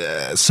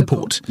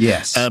support.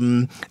 Yes.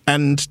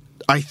 And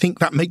I think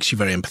that makes you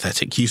very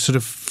empathetic. You sort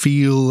of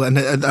feel, and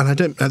I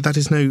don't. That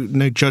is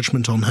no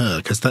judgment on her,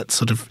 because that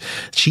sort of,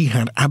 she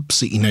had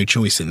absolutely no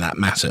choice in that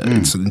matter.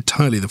 It's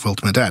entirely the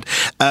fault of my dad,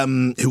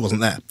 who wasn't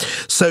there.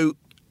 So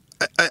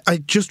I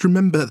just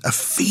remember a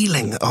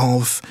feeling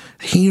of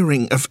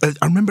hearing. I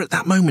remember at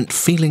that moment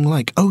feeling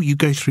like, oh,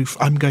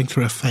 I'm going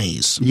through a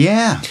phase.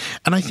 Yeah.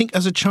 And I think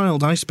as a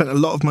child, I spent a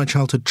lot of my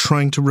childhood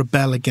trying to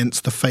rebel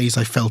against the phase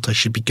I felt I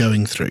should be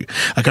going through.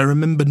 Like, I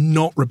remember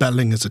not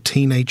rebelling as a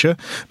teenager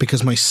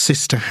because my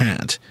sister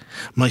had.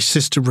 My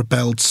sister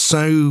rebelled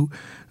so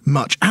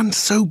much and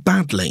so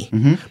badly.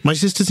 My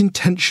sister's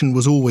intention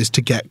was always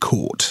to get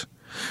caught.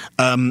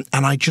 And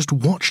I just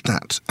watched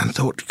that and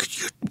thought,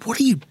 what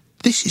are you...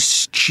 This is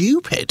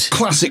stupid.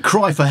 Classic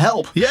cry for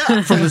help.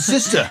 Yeah. From the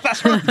sister.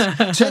 That's right.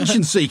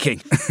 Attention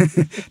seeking.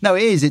 No,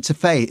 it is. It's a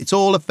phase. It's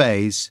all a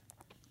phase,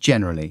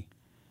 generally.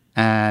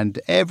 And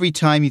every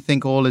time you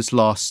think all is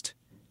lost,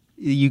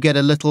 you get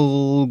a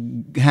little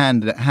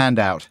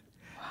handout,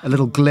 a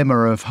little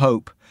glimmer of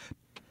hope.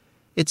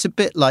 It's a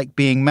bit like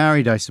being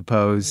married, I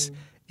suppose,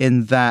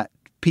 in that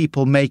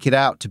people make it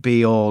out to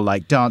be all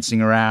like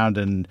dancing around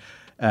and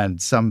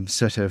some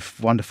sort of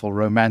wonderful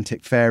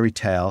romantic fairy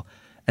tale.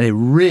 And it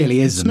really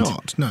isn't. It's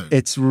not, no.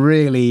 It's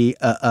really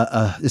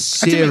a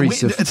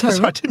series of...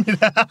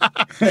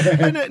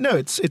 No,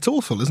 it's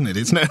awful, isn't it?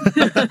 It's no.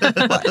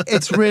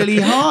 It's really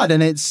hard,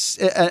 and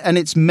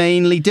it's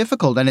mainly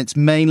difficult, and it's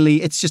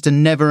just a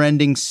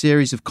never-ending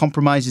series of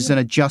compromises and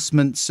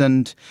adjustments,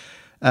 and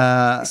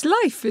it's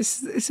life.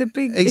 It's a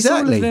big...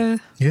 Exactly. It's all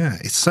of Yeah,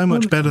 it's so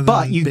much better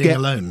than being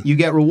alone. You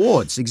get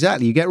rewards,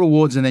 exactly. You get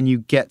rewards, and then you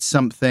get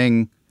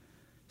something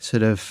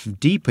sort of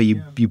deeper.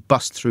 You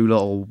bust through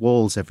little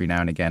walls every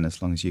now and again,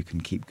 as long as you can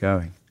keep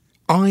going.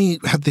 I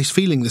had this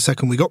feeling the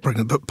second we got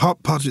pregnant, but part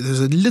of it, there's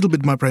a little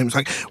bit of my brain was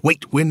like,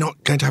 wait, we're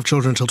not going to have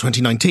children until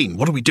 2019.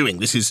 What are we doing?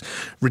 This is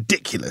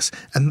ridiculous.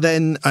 And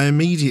then I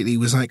immediately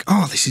was like,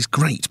 oh, this is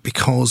great,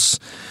 because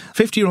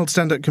 50-year-old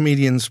stand-up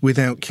comedians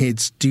without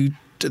kids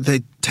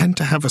they tend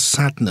to have a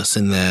sadness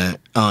in their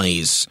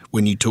eyes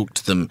when you talk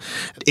to them.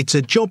 It's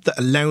a job that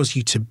allows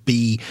you to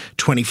be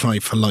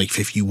 25 for life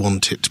if you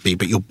want it to be,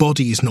 but your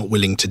body is not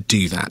willing to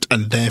do that,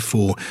 and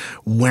therefore,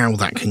 wow,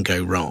 that can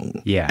go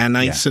wrong. Yeah. And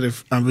I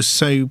was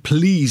so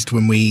pleased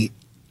when we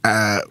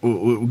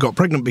got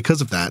pregnant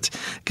because of that,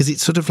 because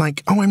it's sort of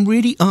like, oh, I'm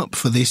really up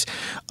for this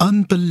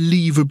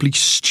unbelievably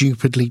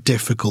stupidly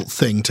difficult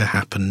thing to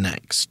happen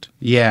next.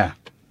 Yeah.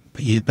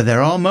 But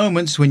there are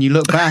moments when you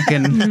look back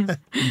and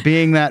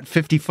being that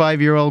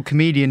 55-year-old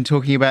comedian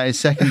talking about his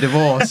second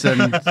divorce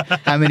and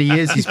how many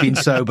years he's been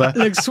sober.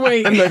 Looks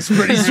sweet. It looks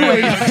pretty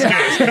sweet.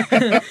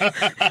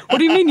 What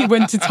do you mean you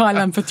went to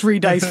Thailand for 3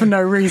 days for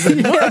no reason?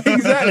 Yeah,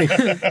 exactly.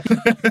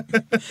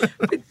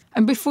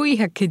 And before you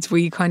had kids, were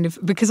you kind of...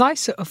 Because I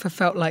sort of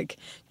felt like,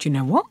 do you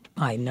know what?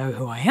 I know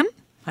who I am.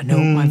 I know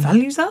what my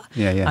values are.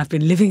 Yeah. I've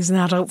been living as an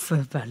adult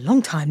for a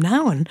long time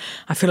now, and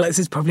I feel like this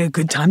is probably a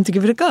good time to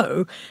give it a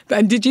go.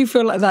 And did you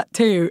feel like that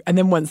too? And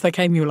then once they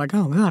came, you were like,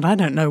 oh, God, I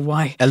don't know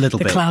why a little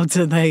the bit. Clouds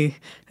are the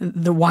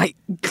white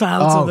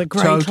clouds or the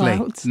grey totally.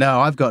 clouds?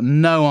 No, I've got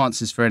no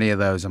answers for any of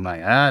those. I'm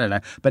like, I don't know.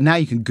 But now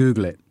you can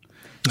Google it.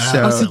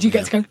 So did you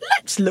get to go,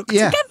 let's look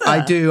together?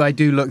 I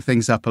do look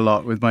things up a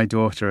lot with my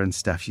daughter and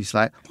stuff. She's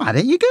like, why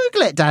don't you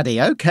Google it,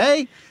 Daddy?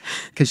 Okay.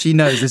 Because she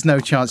knows there's no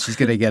chance she's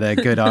going to get a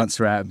good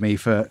answer out of me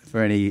for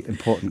any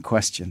important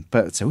question.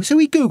 But so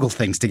we Google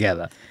things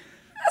together.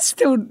 That's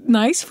still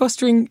nice,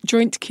 fostering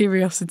joint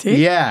curiosity.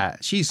 Yeah.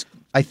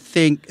 I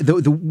think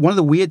one of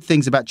the weird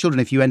things about children,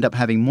 if you end up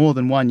having more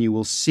than one, you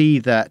will see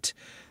that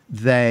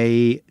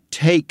they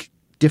take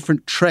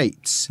different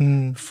traits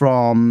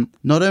from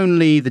not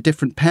only the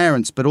different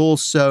parents, but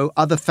also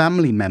other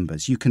family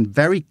members. You can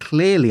very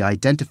clearly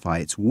identify.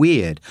 It's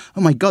weird.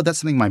 Oh my God, that's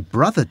something my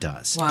brother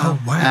does. Wow.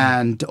 Oh,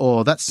 wow.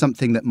 Or that's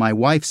something that my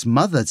wife's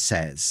mother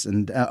says.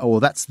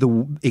 Or that's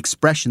the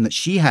expression that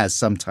she has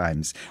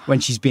sometimes when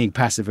she's being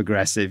passive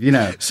aggressive, you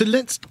know. So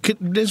let's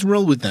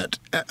roll with that.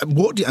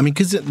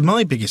 Because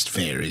my biggest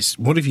fear is,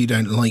 what if you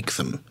don't like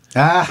them?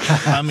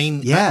 I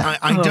mean, yeah.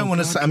 I don't want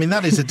to say, I mean,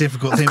 that is a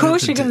difficult thing. Of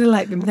course you're going to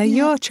like them. They're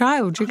your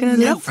child. You're going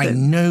to love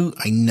them.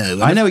 I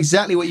know. I know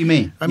exactly what you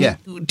mean.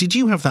 Did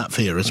you have that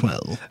fear as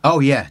well? Oh,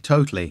 yeah,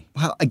 totally.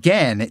 Well,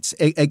 again, it's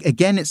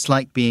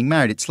like being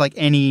married. It's like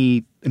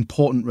any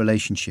important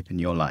relationship in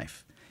your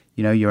life.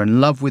 You know, you're in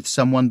love with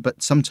someone,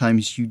 but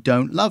sometimes you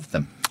don't love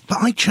them. But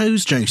I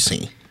chose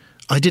Josie.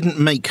 I didn't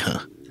make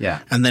her. Yeah.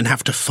 And then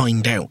have to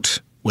find out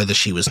whether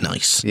she was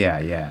nice.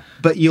 Yeah.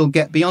 But you'll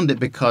get beyond it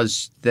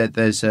because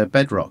there's a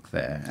bedrock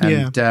there.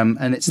 And,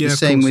 and it's the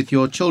same with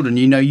your children.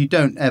 You know, you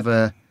don't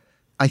ever...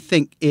 I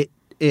think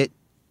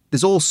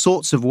there's all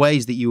sorts of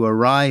ways that you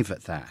arrive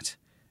at that.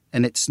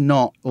 And it's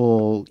not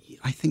all...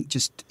 I think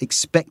just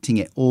expecting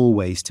it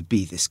always to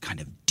be this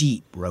kind of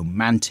deep,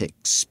 romantic,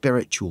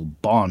 spiritual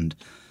bond.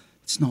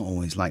 It's not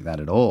always like that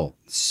at all.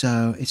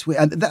 So it's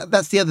weird. And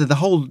that's the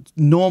whole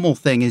normal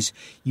thing is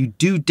you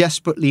do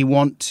desperately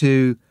want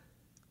to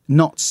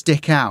not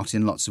stick out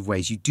in lots of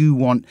ways. You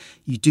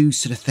do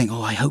sort of think,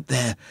 oh, I hope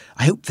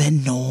they're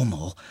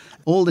normal.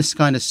 All this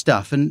kind of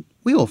stuff. And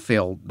we all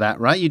feel that,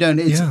 right? You don't,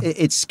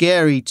 it's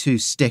scary to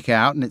stick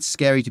out and it's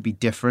scary to be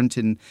different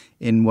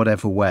in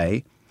whatever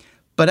way.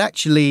 But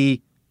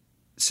actually,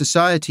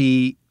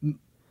 society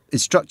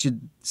is structured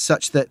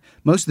such that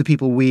most of the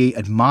people we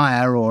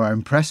admire or are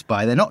impressed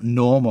by, they're not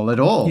normal at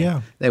all.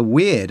 Yeah. They're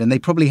weird, and they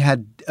probably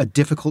had a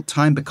difficult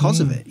time because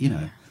of it, you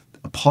know.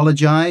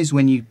 Apologize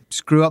when you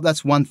screw up.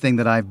 That's one thing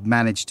that I've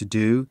managed to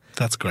do.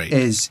 That's great.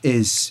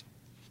 Is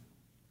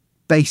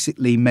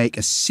basically make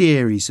a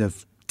series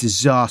of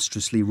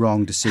disastrously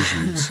wrong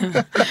decisions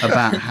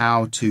about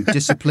how to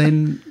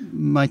discipline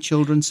my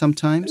children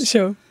sometimes.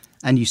 Sure.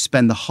 And you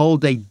spend the whole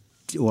day,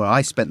 or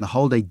I spent the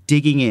whole day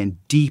digging in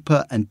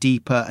deeper and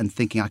deeper and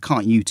thinking, I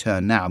can't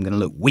U-turn now, I'm going to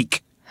look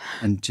weak.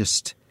 And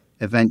just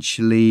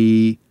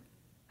eventually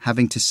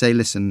having to say,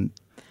 listen,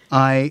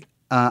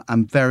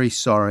 I'm very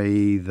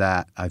sorry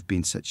that I've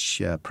been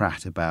such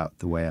prat about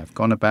the way I've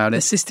gone about it.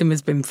 The system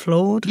has been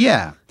flawed.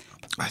 Yeah.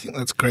 I think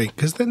that's great,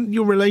 because then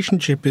your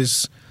relationship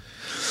is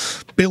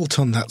built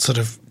on that sort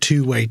of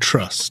two-way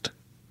trust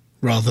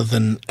rather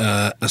than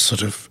a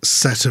sort of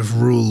set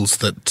of rules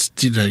that,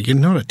 you're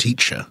not a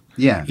teacher.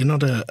 Yeah. You're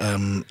not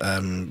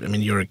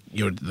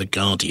you're the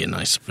guardian,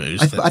 I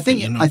suppose. I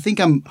think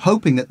I'm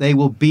hoping that they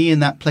will be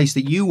in that place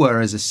that you were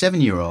as a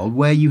 7-year-old,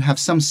 where you have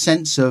some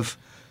sense of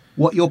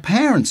what your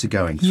parents are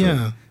going through.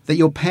 Yeah. That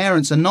your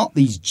parents are not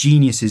these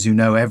geniuses who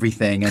know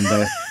everything and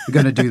they're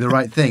going to do the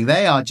right thing.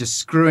 They are just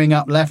screwing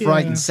up left,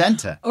 right and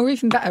centre. Or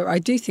even better, I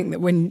do think that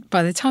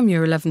by the time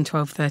you're 11,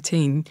 12,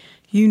 13,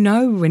 you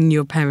know when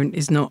your parent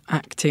is not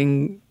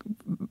acting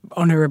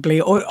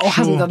honourably or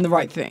hasn't done the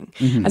right thing.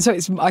 Mm-hmm. And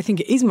so I think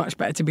it is much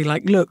better to be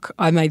like, look,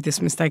 I made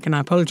this mistake and I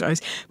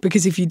apologise.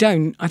 Because if you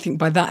don't, I think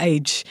by that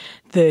age,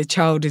 the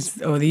child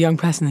or the young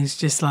person is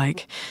just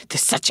like,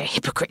 there's such a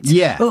hypocrite.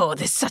 Yeah. Oh,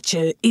 there's such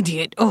an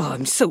idiot. Oh,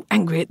 I'm so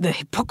angry at the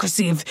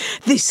hypocrisy of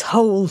this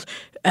whole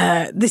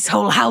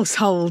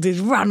household is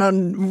run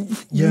on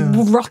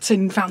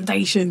rotten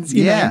foundations.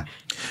 You know?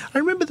 I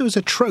remember there was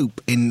a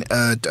trope in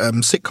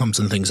sitcoms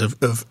and things of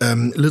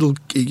little,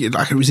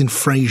 like it was in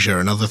Frasier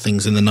and other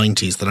things in the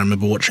 90s that I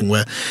remember watching,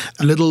 where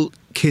little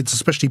kids,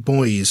 especially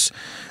boys,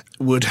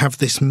 would have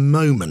this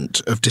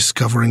moment of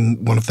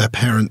discovering one of their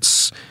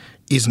parents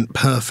isn't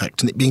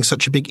perfect and it being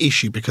such a big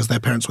issue because their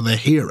parents were their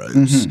heroes.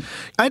 Mm-hmm.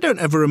 I don't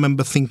ever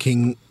remember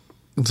thinking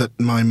that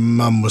my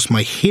mum was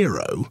my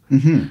hero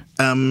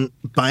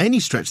by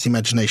any stretch of the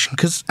imagination,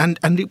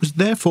 and it was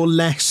therefore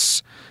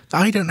less.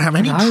 I don't have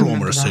any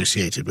trauma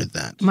associated with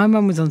that. My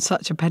mum was on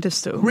such a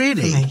pedestal.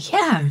 Really?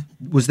 Yeah.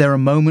 Was there a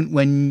moment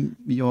when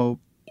your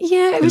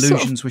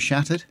illusions were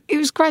shattered? It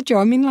was gradual.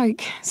 I mean,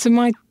 so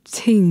my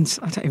teens,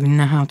 I don't even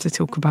know how to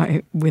talk about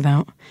it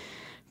without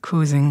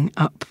causing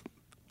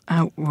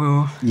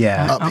outroar.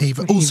 Yeah.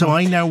 Upheaval. Also,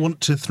 I now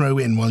want to throw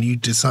in, while you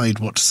decide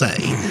what to say,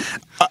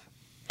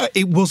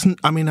 it wasn't,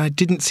 I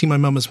didn't see my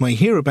mum as my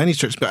hero by any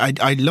stretch,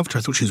 but I loved her.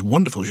 I thought she was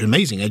wonderful. She was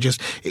amazing.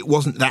 It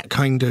wasn't that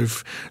kind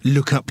of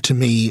look up to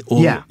me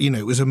or,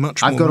 it was a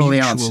much more I've got mutual, all the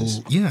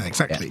answers. Yeah,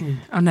 exactly. Yeah.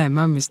 Oh, no,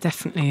 mum was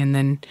definitely, and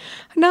then,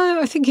 no,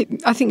 I think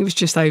it was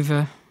just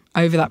over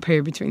that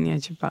period between the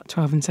age of about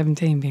 12 and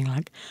 17 being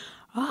like,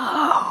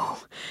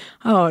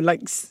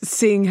 like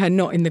seeing her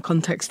not in the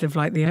context of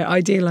like the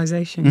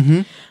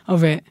idealisation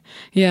of it.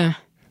 Yeah.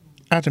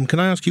 Adam, can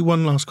I ask you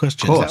one last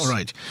question? Of course. Is that all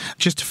right?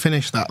 Just to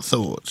finish that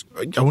thought,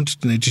 I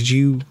wanted to know, did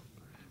you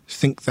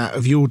think that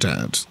of your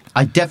dad?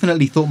 I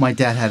definitely thought my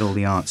dad had all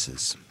the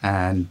answers.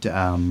 And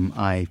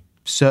I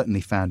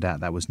certainly found out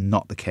that was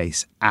not the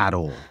case at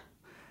all.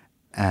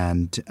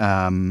 And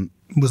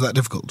was that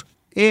difficult?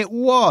 It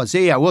was.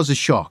 Yeah, it was a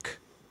shock.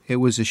 It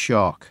was a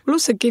shock. Well,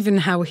 also given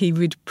how he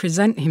would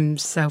present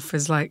himself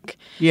as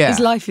his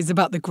life is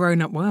about the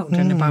grown-up world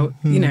and about,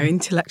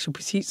 intellectual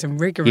pursuits and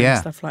rigour and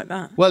stuff like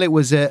that. Well, it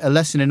was a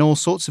lesson in all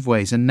sorts of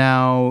ways. And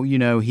now,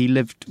 he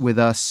lived with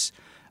us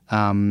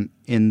in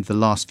the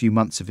last few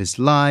months of his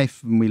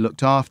life and we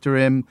looked after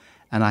him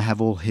and I have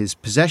all his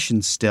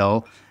possessions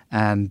still.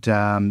 And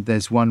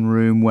there's one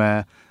room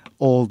where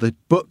all the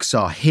books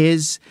are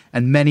his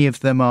and many of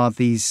them are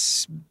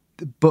these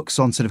books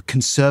on sort of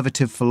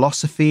conservative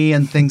philosophy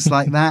and things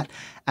like that.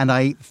 And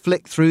I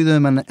flick through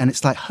them and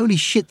it's like, holy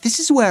shit, this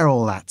is where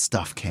all that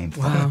stuff came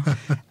from. Wow.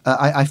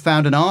 I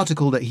found an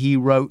article that he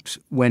wrote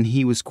when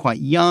he was quite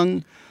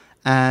young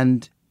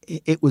and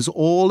it was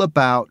all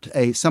about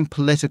some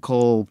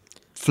political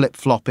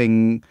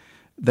flip-flopping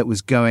that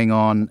was going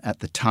on at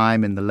the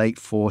time in the late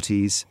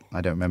 40s.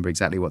 I don't remember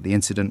exactly what the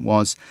incident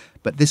was,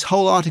 but this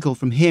whole article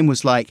from him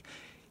was like,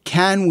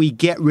 can we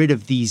get rid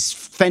of these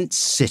fence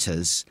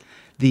sitters,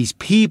 these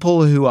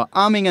people who are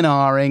umming and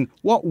ahhing?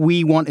 What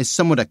we want is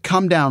someone to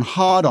come down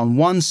hard on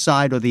one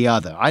side or the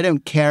other. I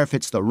don't care if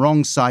it's the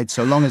wrong side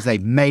so long as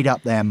they've made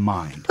up their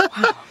mind.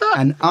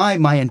 And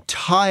my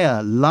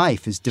entire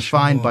life is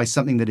defined by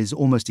something that is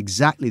almost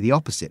exactly the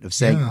opposite of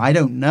saying, I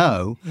don't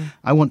know. Yeah.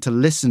 I want to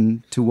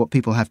listen to what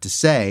people have to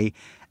say.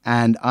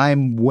 And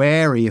I'm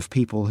wary of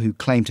people who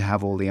claim to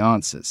have all the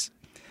answers.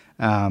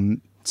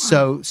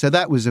 So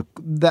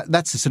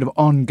that's a sort of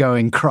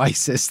ongoing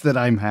crisis that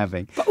I'm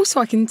having. But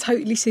also I can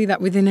totally see that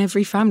within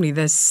every family.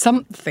 There's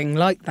something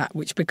like that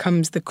which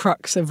becomes the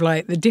crux of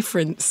like the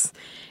difference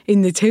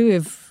in the two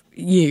of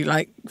you,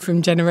 like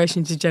from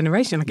generation to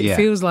generation. Like it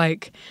feels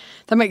like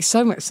that makes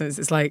so much sense.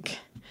 It's like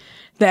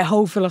their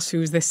whole philosophy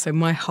was this, so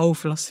my whole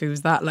philosophy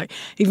was that. Like,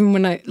 even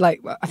when I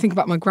think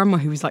about my grandma,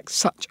 who was like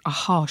such a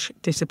harsh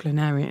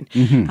disciplinarian,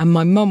 and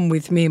my mum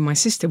with me and my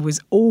sister was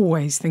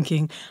always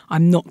thinking,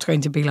 I'm not going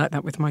to be like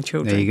that with my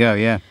children. There you go,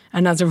 yeah.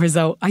 And as a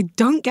result, I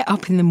don't get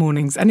up in the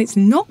mornings, and it's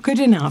not good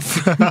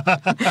enough.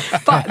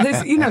 But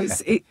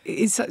there's,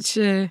 it's such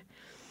a,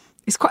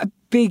 it's quite a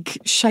big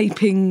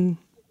shaping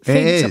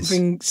thing,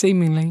 something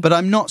seemingly. But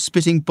I'm not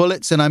spitting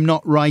bullets, and I'm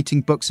not writing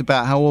books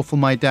about how awful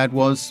my dad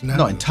was. No.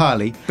 Not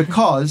entirely,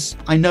 because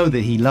I know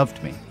that he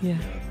loved me. Yeah.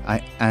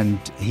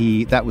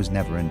 That was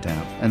never in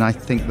doubt. And I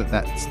think that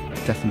that's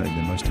definitely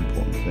the most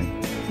important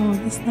thing. Oh,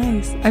 that's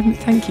nice.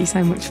 Thank you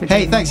so much for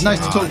Hey, thanks.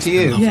 Nice to talk to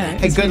you. Yeah,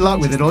 hey, good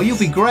luck with it all. You'll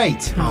be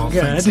great. Oh,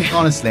 good. Thanks.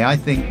 Honestly, I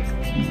think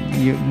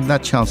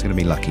that child's going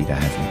to be lucky to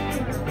have you.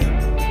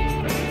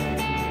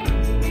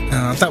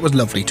 That was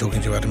lovely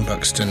talking to Adam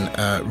Buxton.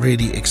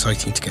 Really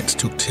exciting to get to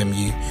talk to him.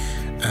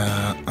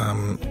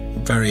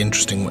 Very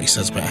interesting what he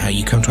says about how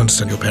you come to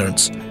understand your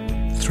parents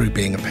through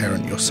being a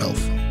parent yourself.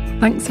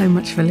 Thanks so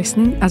much for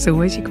listening. As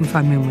always, you can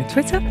find me on my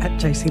Twitter at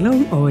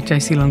jocylong or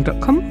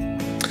jocylong.com.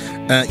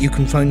 You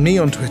can find me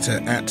on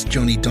Twitter at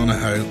Johnny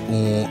Donahoe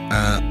or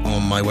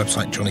on my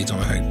website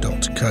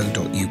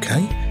johnnydonahoe.co.uk.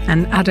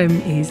 And Adam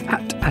is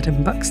at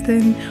Adam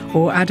Buxton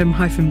or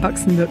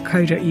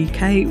adam-buxton.co.uk,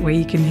 where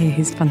you can hear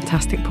his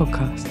fantastic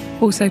podcast.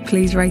 Also,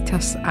 please rate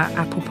us at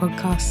Apple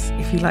Podcasts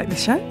if you like the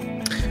show.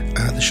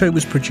 The show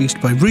was produced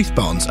by Ruth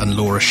Barnes and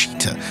Laura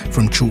Sheeter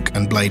from Chalk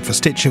and Blade for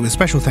Stitcher, with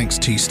special thanks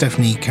to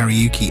Stephanie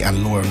Kariuki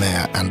and Laura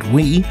Mayer, and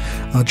we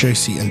are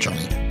Josie and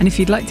Johnny. And if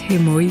you'd like to hear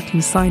more, you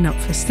can sign up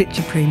for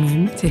Stitcher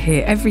Premium to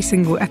hear every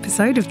single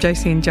episode of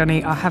Josie and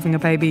Johnny Are Having a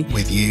Baby.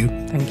 With you.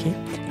 Thank you.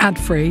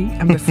 Ad-free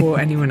and before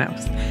anyone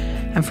else.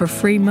 And for a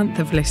free month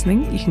of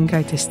listening, you can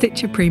go to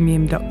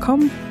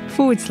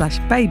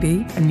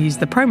stitcherpremium.com/baby and use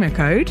the promo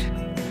code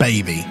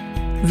BABY.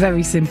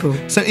 Very simple.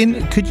 So,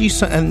 could you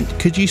sign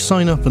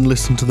up and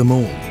listen to them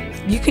all?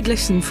 You could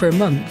listen for a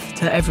month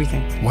to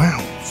everything.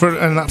 Wow,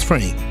 and that's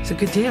free. It's a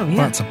good deal, yeah.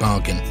 That's a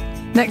bargain.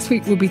 Next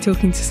week we'll be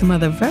talking to some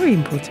other very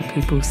important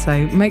people,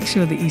 so make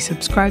sure that you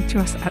subscribe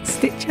to us at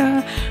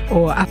Stitcher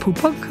or Apple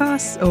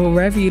Podcasts or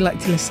wherever you like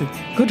to listen.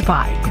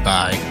 Goodbye.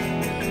 Goodbye.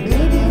 Maybe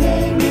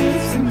they need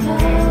some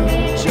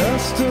help,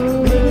 just a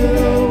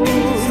little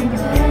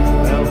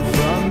help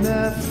from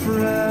their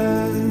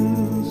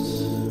friends.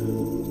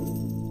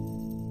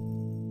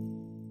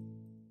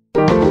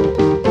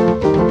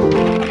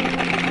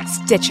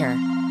 Stitcher.